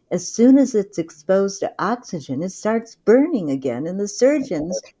skin, as soon as it's exposed to oxygen, it starts burning again. And the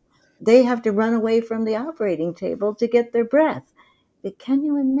surgeons, they have to run away from the operating table to get their breath. But can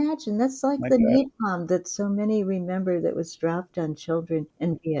you imagine? That's like my the God. napalm that so many remember that was dropped on children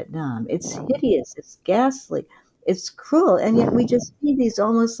in Vietnam. It's hideous, it's ghastly, it's cruel, and yet we just see these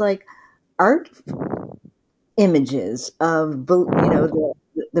almost like art images of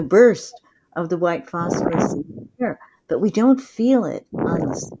the burst of the white phosphorus in the air, but we don't feel it on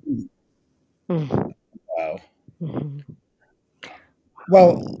the skin. Mm, Wow. mhm.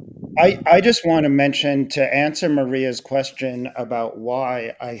 Well, I just want to mention to answer Maria's question about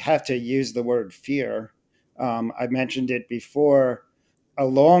why I have to use the word fear. I mentioned it before.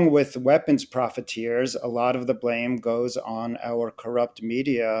 Along with weapons profiteers, a lot of the blame goes on our corrupt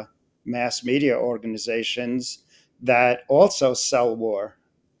media, mass media organizations that also sell war.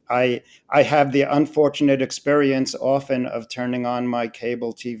 I have the unfortunate experience often of turning on my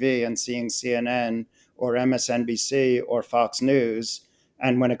cable TV and seeing CNN or MSNBC or Fox News,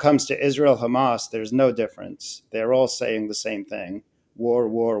 and when it comes to Israel Hamas, there's no difference. They're all saying the same thing: war,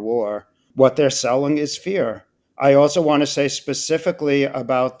 war, war. What they're selling is fear. I also want to say specifically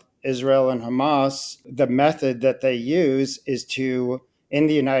about Israel and Hamas, the method that they use is to, in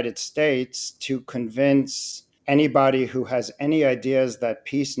the United States, to convince anybody who has any ideas that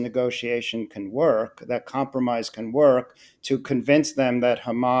peace negotiation can work, that compromise can work, to convince them that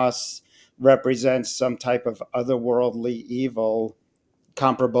Hamas represents some type of otherworldly evil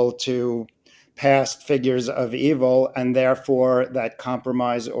comparable to past figures of evil, and therefore that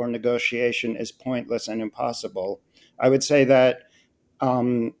compromise or negotiation is pointless and impossible. I would say that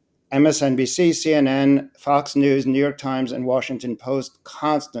um, MSNBC, CNN, Fox News, New York Times, and Washington Post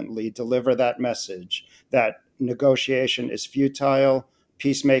constantly deliver that message that negotiation is futile,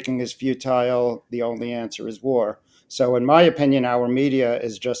 peacemaking is futile, the only answer is war. So, in my opinion, our media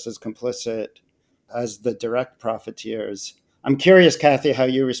is just as complicit as the direct profiteers. I'm curious, Kathy, how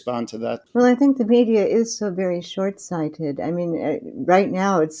you respond to that. Well, I think the media is so very short-sighted. I mean, right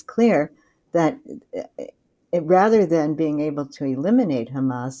now it's clear that rather than being able to eliminate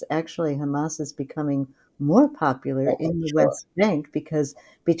Hamas, actually Hamas is becoming more popular Oh, in the sure. West Bank because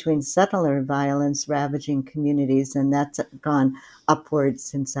between settler violence ravaging communities, and that's gone upwards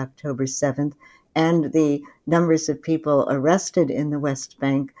since October 7th, and the numbers of people arrested in the West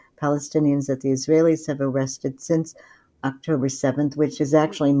Bank, Palestinians that the Israelis have arrested since October 7th, which is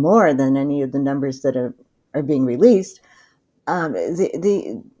actually more than any of the numbers that are being released.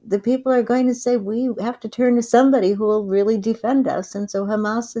 The people are going to say we have to turn to somebody who will really defend us, and so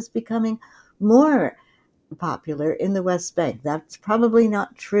Hamas is becoming more popular in the West Bank. That's probably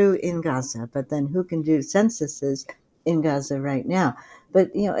not true in Gaza, but then who can do censuses in Gaza right now?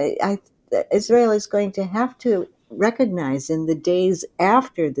 But Israel is going to have to recognize in the days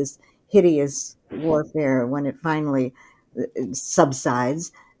after this hideous warfare, when it finally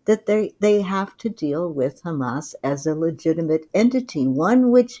subsides, that they have to deal with Hamas as a legitimate entity,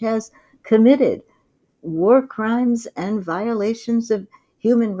 one which has committed war crimes and violations of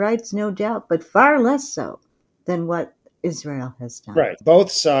human rights, no doubt, but far less so than what Israel has done. Right.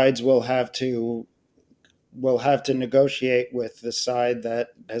 Both sides will have to negotiate with the side that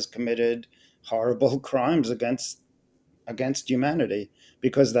has committed horrible crimes against humanity,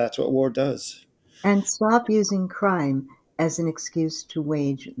 because that's what war does. And stop using crime as an excuse to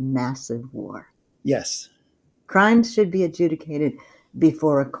wage massive war. Yes. Crimes should be adjudicated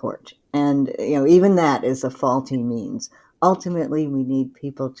before a court. And even that is a faulty means. Ultimately, we need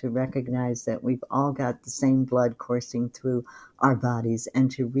people to recognize that we've all got the same blood coursing through our bodies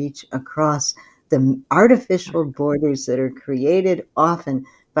and to reach across the artificial borders that are created often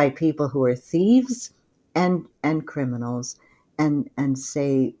by people who are thieves and criminals, and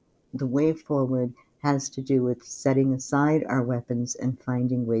say the way forward has to do with setting aside our weapons and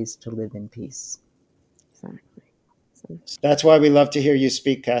finding ways to live in peace. Exactly. So, That's why we love to hear you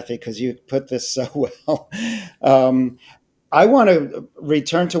speak, Kathy, because you put this so well. Um, I want to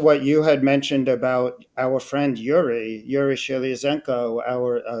return to what you had mentioned about our friend Yuri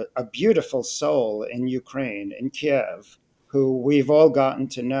Sheliazenko, a beautiful soul in Ukraine, in Kiev, who we've all gotten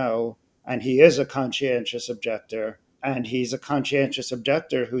to know, and he is a conscientious objector, and he's a conscientious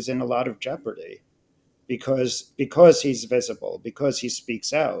objector who's in a lot of jeopardy because he's visible, because he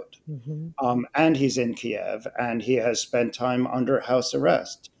speaks out, mhm. and he's in Kiev, and he has spent time under house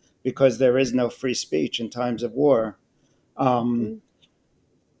arrest because there is no free speech in times of war. Um,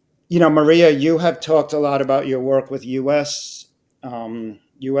 Maria, you have talked a lot about your work with U.S.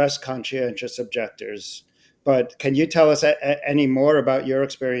 conscientious objectors, but can you tell us any more about your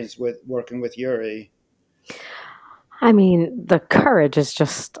experience with working with Yuri? I mean, the courage is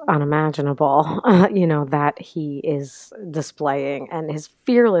just unimaginable, that he is displaying, and his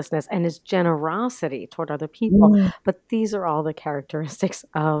fearlessness and his generosity toward other people. Mm. But these are all the characteristics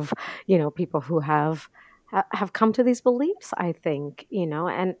of, people who have come to these beliefs, I think,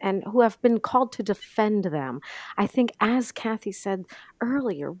 and who have been called to defend them. I think, as Kathy said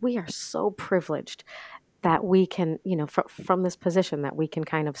earlier, we are so privileged that we can, from this position, that we can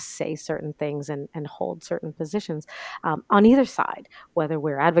kind of say certain things and hold certain positions on either side, whether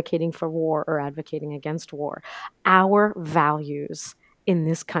we're advocating for war or advocating against war. Our values in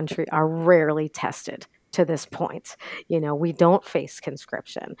this country are rarely tested to this point. We don't face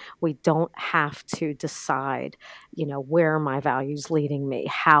conscription. We don't have to decide, where are my values leading me?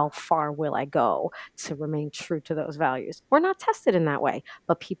 How far will I go to remain true to those values? We're not tested in that way,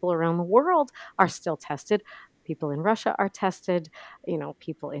 but people around the world are still tested. People in Russia are tested.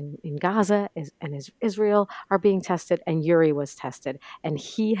 People in Gaza and Israel are being tested, and Yuri was tested. And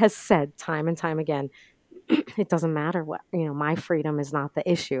he has said time and time again, it doesn't matter what, my freedom is not the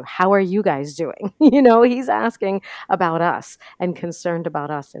issue. How are you guys doing? He's asking about us and concerned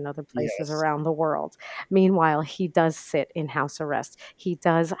about us in other places Yes. around the world. Meanwhile, he does sit in house arrest. He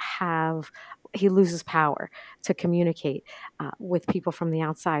does have he loses power to communicate with people from the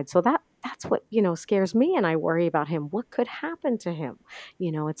outside. So that's what, scares me, and I worry about him. What could happen to him?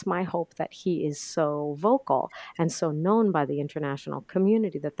 It's my hope that he is so vocal and so known by the international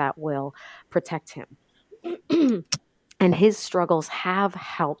community that will protect him. And his struggles have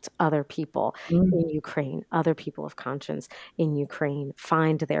helped other people Mm. in Ukraine, other people of conscience in Ukraine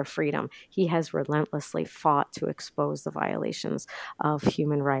find their freedom. He has relentlessly fought to expose the violations of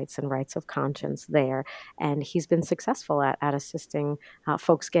human rights and rights of conscience there. And he's been successful at assisting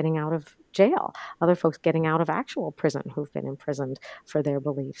folks getting out of jail, other folks getting out of actual prison who've been imprisoned for their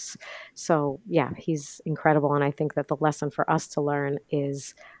beliefs. So, yeah, he's incredible. And I think that the lesson for us to learn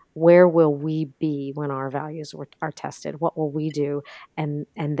is, where will we be when our values are tested? What will we do? And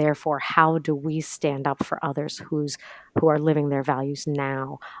therefore, how do we stand up for others who are living their values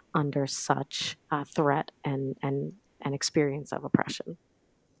now under such threat and experience of oppression?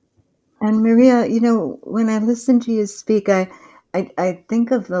 And Maria, when I listen to you speak, I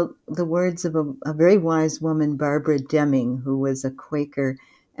think of the words of a very wise woman, Barbara Deming, who was a Quaker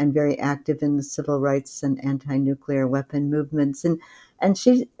and very active in the civil rights and anti-nuclear weapon movements. And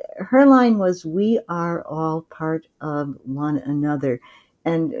her line was, "We are all part of one another."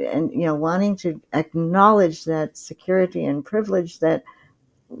 And wanting to acknowledge that security and privilege that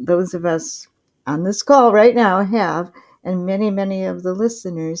those of us on this call right now have, and many, many of the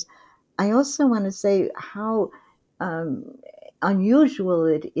listeners. I also want to say how um, unusual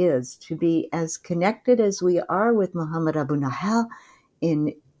it is to be as connected as we are with Muhammad Abu Nahal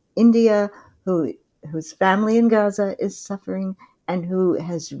in India, whose family in Gaza is suffering, and who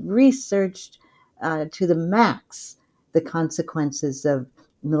has researched to the max the consequences of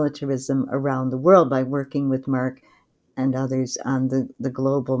militarism around the world by working with Mark and others on the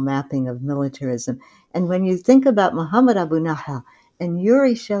global mapping of militarism. And when you think about Muhammad Abu Nahal and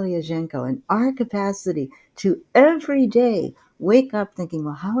Yuri Shelyazhenko and our capacity to every day wake up thinking,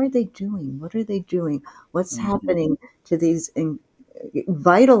 well, how are they doing? What are they doing? What's happening to these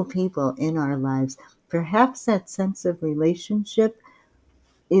vital people in our lives? Perhaps that sense of relationship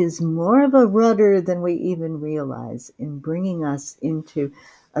is more of a rudder than we even realize in bringing us into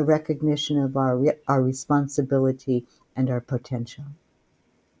a recognition of our responsibility and our potential.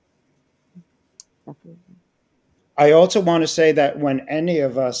 Definitely. I also want to say that when any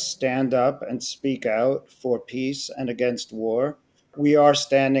of us stand up and speak out for peace and against war, we are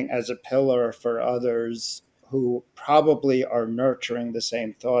standing as a pillar for others who probably are nurturing the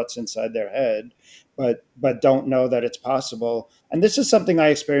same thoughts inside their head, but don't know that it's possible. And this is something I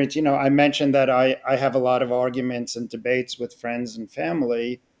experienced. I mentioned that I have a lot of arguments and debates with friends and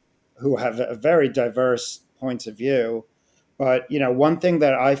family who have a very diverse points of view. But one thing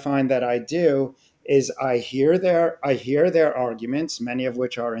that I find that I do is I hear their arguments, many of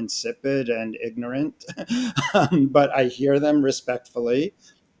which are insipid and ignorant, but I hear them respectfully.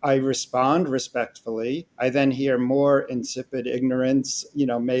 I respond respectfully. I then hear more insipid ignorance,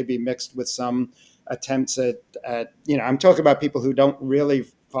 maybe mixed with some attempts at I'm talking about people who don't really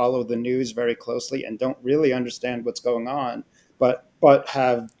follow the news very closely and don't really understand what's going on, but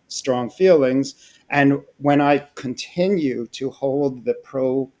have strong feelings. And when I continue to hold the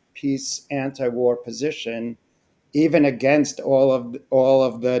pro peace anti-war position, even against all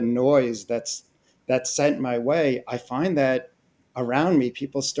of the noise that's sent my way, I find that around me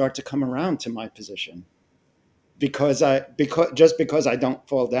people start to come around to my position because I don't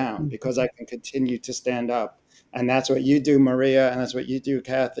fall down, because I can continue to stand up. And that's what you do, Maria, and that's what you do,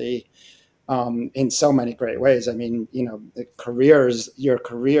 Kathy, in so many great ways. I mean, your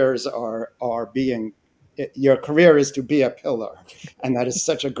careers are being, your career is to be a pillar, and that is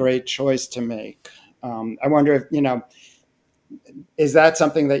such a great choice to make. I wonder if is that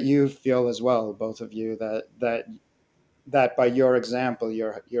something that you feel as well, both of you, that by your example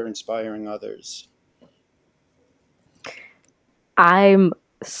you're inspiring others.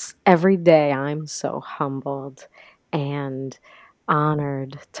 Every day I'm so humbled and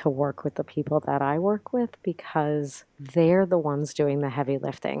honored to work with the people that I work with, because they're the ones doing the heavy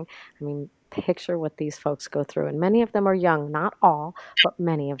lifting. I mean, picture what these folks go through, and many of them are young, not all, but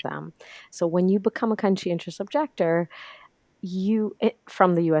many of them. So when you become a conscientious objector,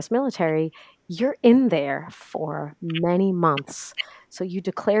 from the US military, you're in there for many months. So you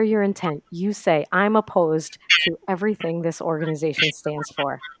declare your intent. You say, I'm opposed to everything this organization stands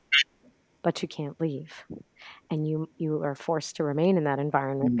for, but you can't leave. And you are forced to remain in that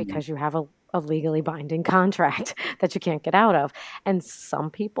environment Mm. because you have a legally binding contract that you can't get out of. And some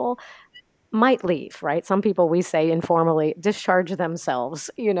people might leave, right? Some people, we say informally, discharge themselves,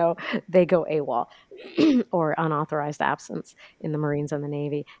 they go AWOL or unauthorized absence in the Marines and the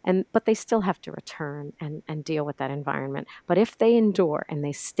Navy. But they still have to return and deal with that environment. But if they endure and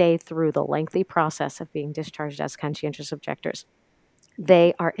they stay through the lengthy process of being discharged as conscientious objectors,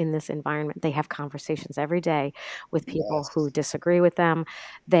 they are in this environment. They have conversations every day with people who Yes. disagree with them.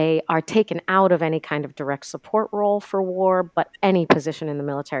 They are taken out of any kind of direct support role for war, but any position in the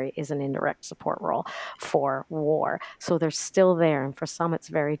military is an indirect support role for war. So they're still there. And for some, it's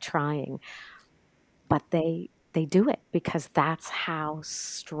very trying, but they do it because that's how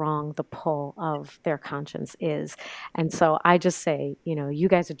strong the pull of their conscience is. And so I just say, you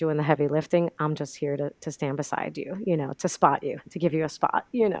guys are doing the heavy lifting. I'm just here to stand beside you, to spot you, to give you a spot,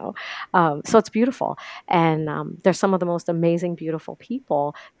 so it's beautiful. And they're some of the most amazing, beautiful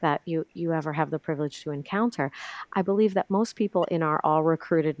people that you ever have the privilege to encounter. I believe that most people in our all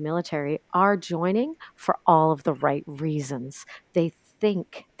recruited military are joining for all of the right reasons. They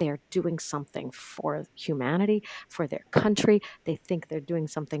think they're doing something for humanity, for their country. They think they're doing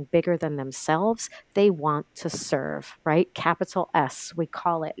something bigger than themselves. They want to serve, right? Capital S, we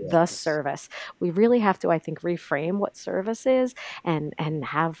call it the Yes. service. We really have to, I think, reframe what service is and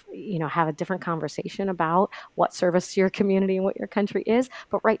have a different conversation about what service to your community and what your country is.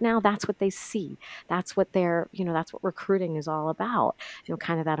 But right now, that's what they see. That's what that's what recruiting is all about,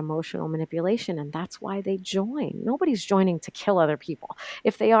 kind of that emotional manipulation. And that's why they join. Nobody's joining to kill other people.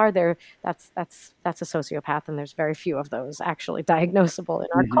 If they are, that's a sociopath, and there's very few of those actually diagnosable in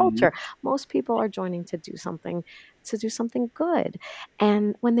our Hmm. culture. Most people are joining to do something good.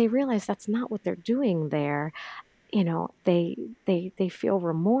 And when they realize that's not what they're doing there, they feel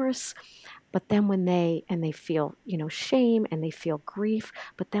remorse. But then when they feel, shame, and they feel grief,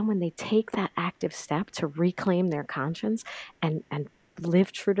 but then when they take that active step to reclaim their conscience and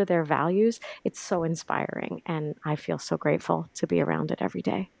live true to their values, it's so inspiring. And I feel so grateful to be around it every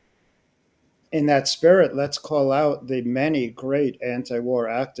day. In that spirit, let's call out the many great anti-war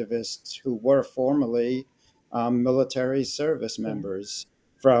activists who were formerly military service Yeah. members.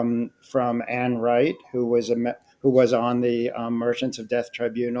 From Anne Wright, who was on the Merchants of Death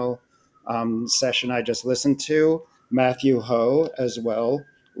Tribunal session I just listened to, Matthew Ho as well,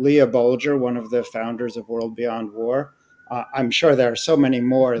 Leah Bolger, one of the founders of World Beyond War. I'm sure there are so many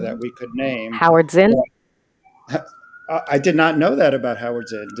more that we could name. Howard Zinn. I did not know that about Howard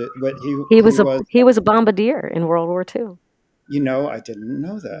Zinn. But He he was a was. he was a bombardier in World War II. I didn't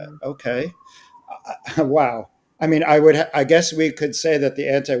know that. Yeah. Okay. Wow. I mean, I guess we could say that the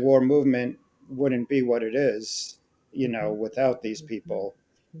anti-war movement wouldn't be what it is, Mhm, without these mhm, people.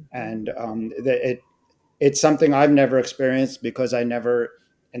 mhm, And it's something I've never experienced because I never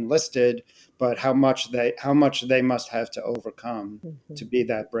enlisted. But how much they must have to overcome to mhm. be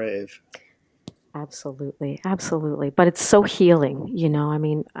that brave. Absolutely, absolutely. But it's so healing, I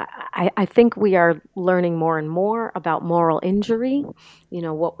mean, I think we are learning more and more about moral injury,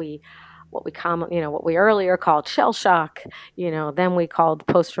 what we earlier called shell shock, then we called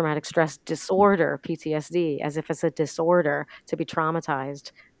post-traumatic stress disorder, PTSD, as if it's a disorder to be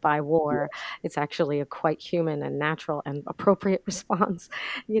traumatized by war. It's actually a quite human and natural and appropriate response,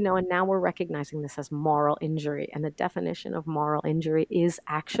 and now we're recognizing this as moral injury. And the definition of moral injury is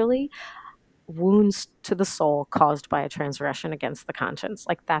actually wounds to the soul caused by a transgression against the conscience.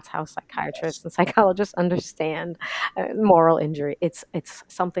 Like, that's how psychiatrists and psychologists understand moral injury. It's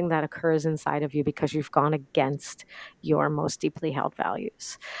something that occurs inside of you because you've gone against your most deeply held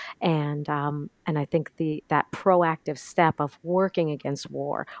values. And I think that proactive step of working against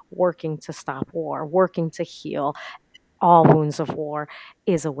war, working to stop war, working to heal all wounds of war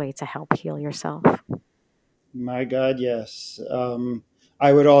is a way to help heal yourself. My God, yes.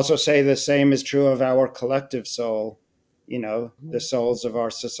 I would also say the same is true of our collective soul. The Mhm. souls of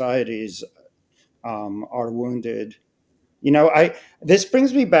our societies are wounded. I This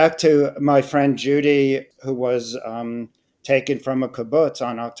brings me back to my friend Judy, who was taken from a kibbutz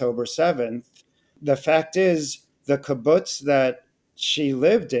on October 7th. The fact is, the kibbutz that she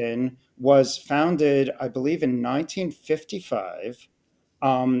lived in was founded, I believe, in 1955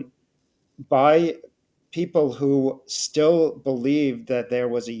 um, by people who still believed that there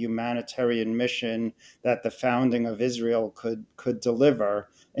was a humanitarian mission that the founding of Israel could deliver.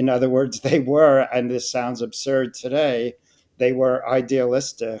 In other words, they were, and this sounds absurd today, they were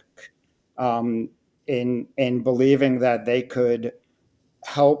idealistic um, in believing that they could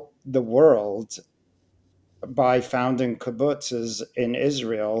help the world by founding kibbutzes in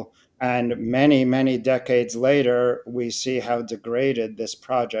Israel. And many decades later, we see how degraded this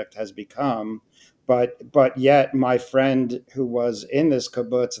project has become. but yet my friend who was in this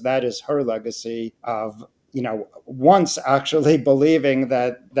kibbutz, that is her legacy of, once actually believing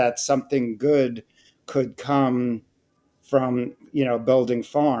that something good could come from, building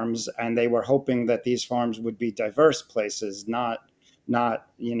farms, and they were hoping that these farms would be diverse places, not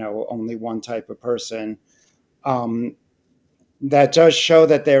only one type of person. That does show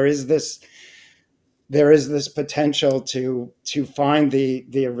that there is this potential to find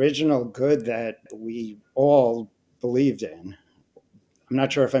the original good that we all believed in. I'm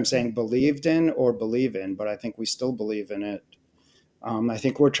not sure if I'm saying believed in or believe in, but I think we still believe in it. I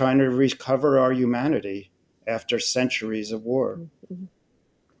think we're trying to recover our humanity after centuries of war. Mhm.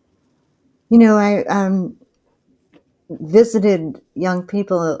 I visited young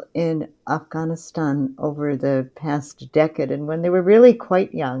people in Afghanistan over the past decade, and when they were really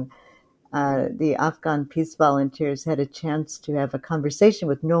quite young, the Afghan peace volunteers had a chance to have a conversation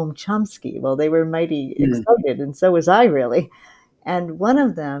with Noam Chomsky. Well, they were mighty Mm. excited, and so was I, really. And one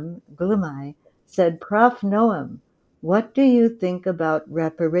of them, Gulumai, said, Prof. Noam, what do you think about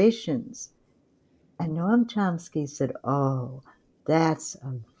reparations? And Noam Chomsky said, Oh, that's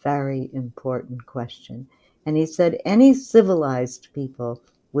a very important question. And he said, any civilized people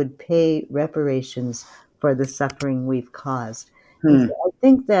would pay reparations for the suffering we've caused. And so Hmm. I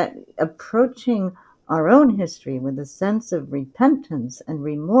think that approaching our own history with a sense of repentance and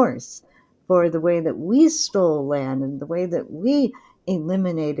remorse for the way that we stole land and the way that we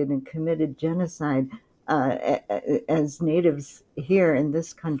eliminated and committed genocide as natives here in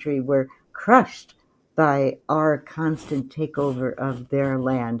this country were crushed by our constant takeover of their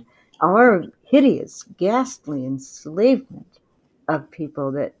land, our hideous, ghastly enslavement of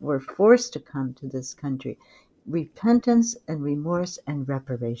people that were forced to come to this country, repentance and remorse and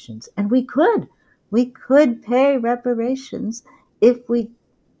reparations. And we could pay reparations if we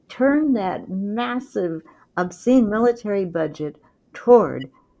turn that massive, obscene military budget toward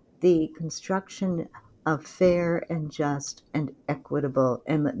the construction of fair and just and equitable,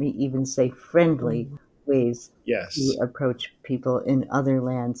 and let me even say friendly, ways to Yes. approach people in other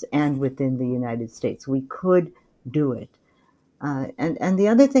lands and within the United States. We could do it. And the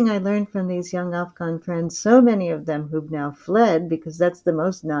other thing I learned from these young Afghan friends, so many of them who've now fled because that's the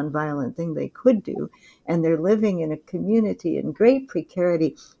most nonviolent thing they could do, and they're living in a community in great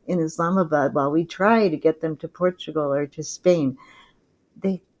precarity in Islamabad while we try to get them to Portugal or to Spain.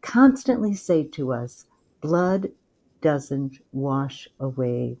 They constantly say to us, blood doesn't wash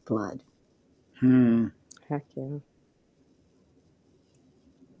away blood. Hmm. Heck yeah.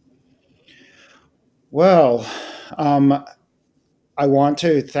 Well, um, I want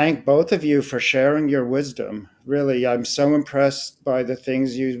to thank both of you for sharing your wisdom. Really, I'm so impressed by the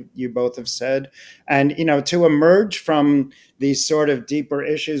things you both have said. And, to emerge from these sort of deeper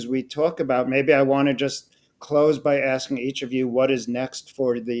issues we talk about, maybe I want to just close by asking each of you what is next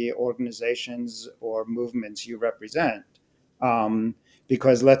for the organizations or movements you represent.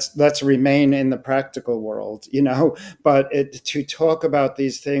 Because let's remain in the practical world, but to talk about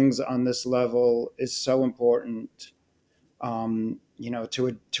these things on this level is so important, to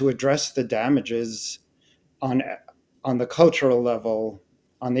address the damages on on the cultural level,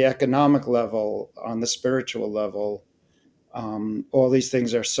 on the economic level, on the spiritual level. All these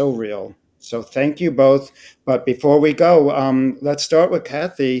things are so real. So thank you both. But before we go, let's start with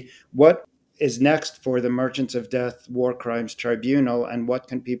Kathy. What is next for the Merchants of Death War Crimes Tribunal, and what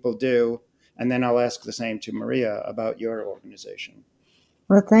can people do? And then I'll ask the same to Maria about your organization.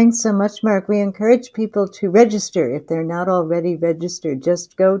 Well, thanks so much, Mark. We encourage people to register if they're not already registered.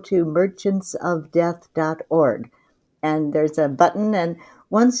 Just go to merchantsofdeath.org, and there's a button. And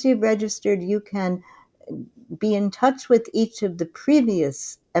once you've registered, you can be in touch with each of the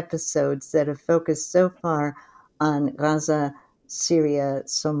previous episodes that have focused so far on Gaza, Syria,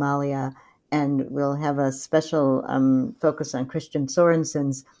 Somalia, and we'll have a special focus on Christian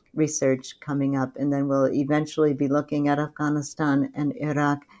Sorensen's research coming up, and then we'll eventually be looking at Afghanistan and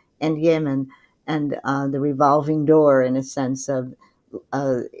Iraq and Yemen and the revolving door, in a sense, of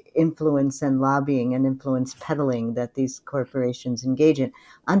uh, influence and lobbying and influence peddling that these corporations engage in.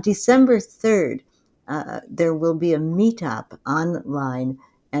 On December 3rd, there will be a meetup online,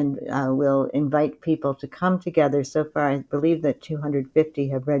 and we'll invite people to come together. So far, I believe that 250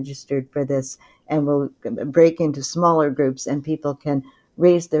 have registered for this, and we'll break into smaller groups, and people can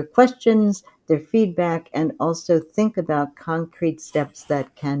raise their questions, their feedback, and also think about concrete steps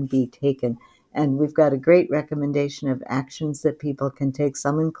that can be taken. And we've got a great recommendation of actions that people can take,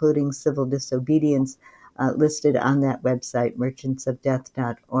 some including civil disobedience, listed on that website,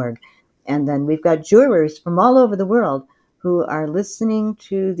 merchantsofdeath.org. And then we've got jurors from all over the world who are listening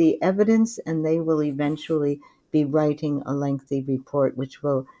to the evidence, and they will eventually be writing a lengthy report which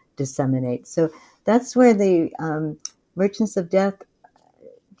will disseminate. So that's where the Merchants of Death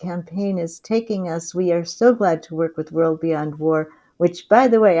campaign is taking us. We are so glad to work with World Beyond War, which, by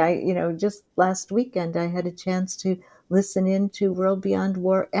the way, just last weekend I had a chance to listen in to World Beyond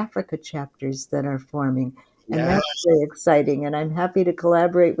War Africa chapters that are forming. And Yeah. that's very exciting. And I'm happy to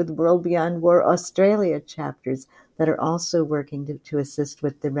collaborate with World Beyond War Australia chapters that are also working to assist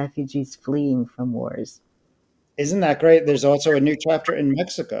with the refugees fleeing from wars. Isn't that great? There's also a new chapter in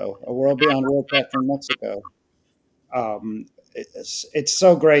Mexico, a World Beyond War chapter in Mexico. It's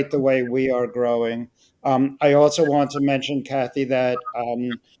so great the way we are growing. I also want to mention, Kathy, that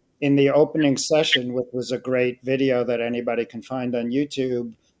in the opening session, which was a great video that anybody can find on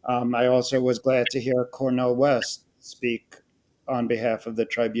YouTube, I also was glad to hear Cornel West speak on behalf of the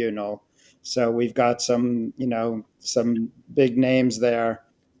tribunal. So we've got some big names there,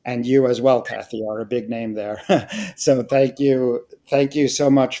 and you as well, Kathy, are a big name there. So thank you so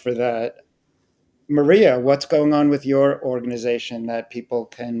much for that. Maria, what's going on with your organization that people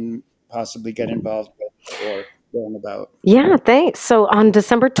can possibly get involved with or learn about? Yeah, thanks. So on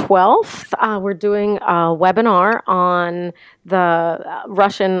December 12th, we're doing a webinar on the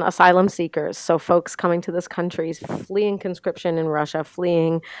Russian asylum seekers. So folks coming to this country, fleeing conscription in Russia,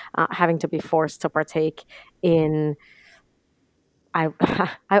 fleeing, having to be forced to partake in I,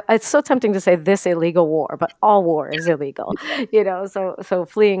 it's so tempting to say this illegal war, but all war is illegal, So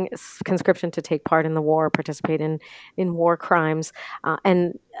fleeing conscription to take part in the war, participate in war crimes,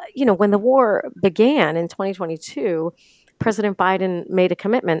 and when the war began in 2022, President Biden made a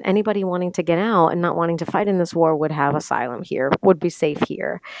commitment. Anybody wanting to get out and not wanting to fight in this war would have asylum here, would be safe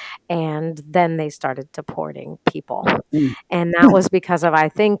here, and then they started deporting people. Mm. And that was because of, I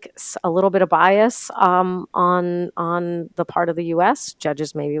think, a little bit of bias on the part of the U.S.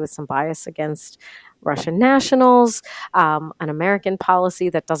 judges, maybe with some bias against Russian nationals, an American policy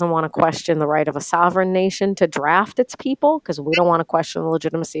that doesn't want to question the right of a sovereign nation to draft its people, because we don't want to question the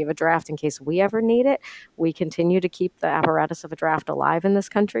legitimacy of a draft in case we ever need it. We continue to keep the apparatus of a draft alive in this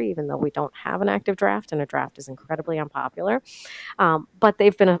country, even though we don't have an active draft, and a draft is incredibly unpopular. But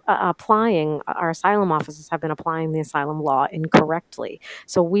they've been applying, our asylum offices have been applying the asylum law incorrectly.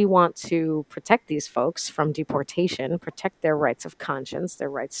 So we want to protect these folks from deportation, protect their rights of conscience, their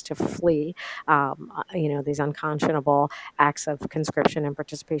rights to flee, these unconscionable acts of conscription and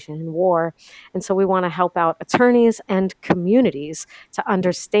participation in war. And so we want to help out attorneys and communities to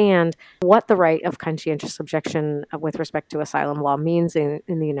understand what the right of conscientious objection with respect to asylum law means in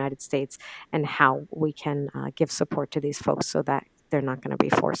the United States, and how we can give support to these folks so that they're not going to be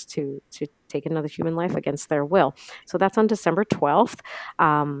forced to take another human life against their will. So that's on December 12th.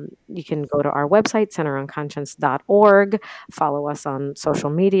 You can go to our website, centeronconscience.org. Follow us on social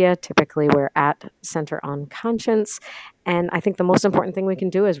media. Typically, we're at Center on Conscience. And I think the most important thing we can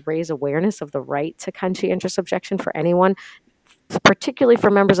do is raise awareness of the right to conscientious objection for anyone, particularly for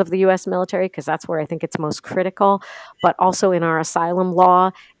members of the U.S. military, because that's where I think it's most critical, but also in our asylum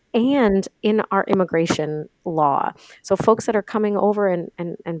law and in our immigration law. So folks that are coming over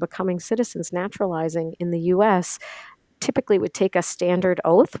and becoming citizens, naturalizing in the U.S., typically would take a standard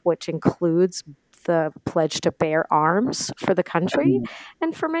oath, which includes the pledge to bear arms for the country.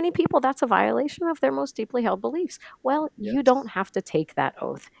 And for many people, that's a violation of their most deeply held beliefs. Well, you Yes. don't have to take that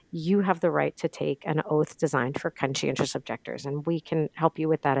oath. You have the right to take an oath designed for conscientious objectors, and we can help you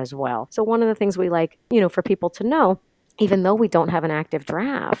with that as well. So one of the things we like, for people to know, even though we don't have an active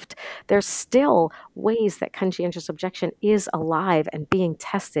draft, there's still ways that conscientious objection is alive and being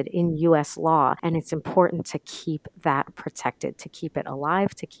tested in U.S. law. And it's important to keep that protected, to keep it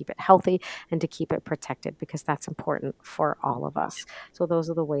alive, to keep it healthy, and to keep it protected, because that's important for all of us. So those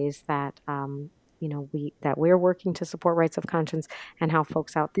are the ways that we're working to support rights of conscience, and how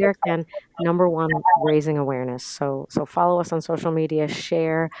folks out there can, number one, raising awareness. So follow us on social media,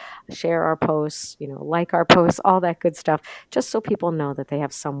 share our posts, like our posts, all that good stuff, just so people know that they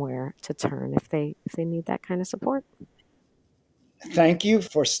have somewhere to turn if they need that kind of support. Thank you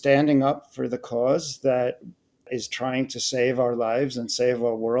for standing up for the cause that is trying to save our lives and save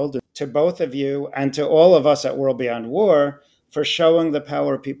our world. To both of you and to all of us at World Beyond War for showing the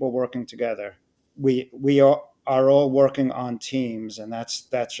power of people working together. We are all working on teams, and that's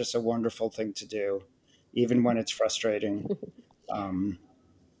just a wonderful thing to do, even when it's frustrating. Um,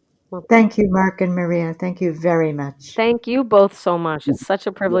 Well, Thank you, Mark and Maria. Thank you very much. thank you both so much. It's such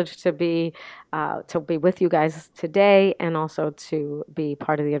a privilege to be with you guys today, and also to be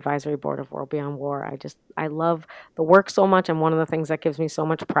part of the advisory board of World Beyond War. I love the work so much, and one of the things that gives me so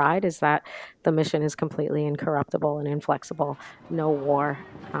much pride is that the mission is completely incorruptible and inflexible. No war,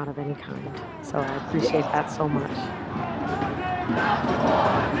 not of any kind. So I appreciate that so much.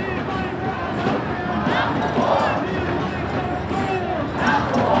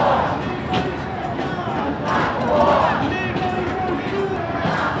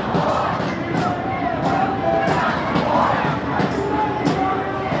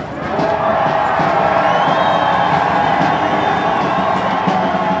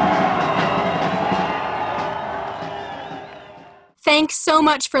 Thanks so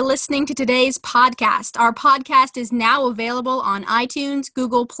much for listening to today's podcast. Our podcast is now available on iTunes,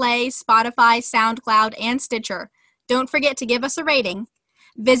 Google Play, Spotify, SoundCloud, and Stitcher. Don't forget to give us a rating.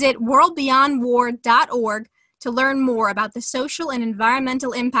 Visit worldbeyondwar.org to learn more about the social and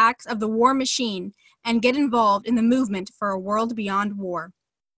environmental impacts of the war machine and get involved in the movement for a world beyond war.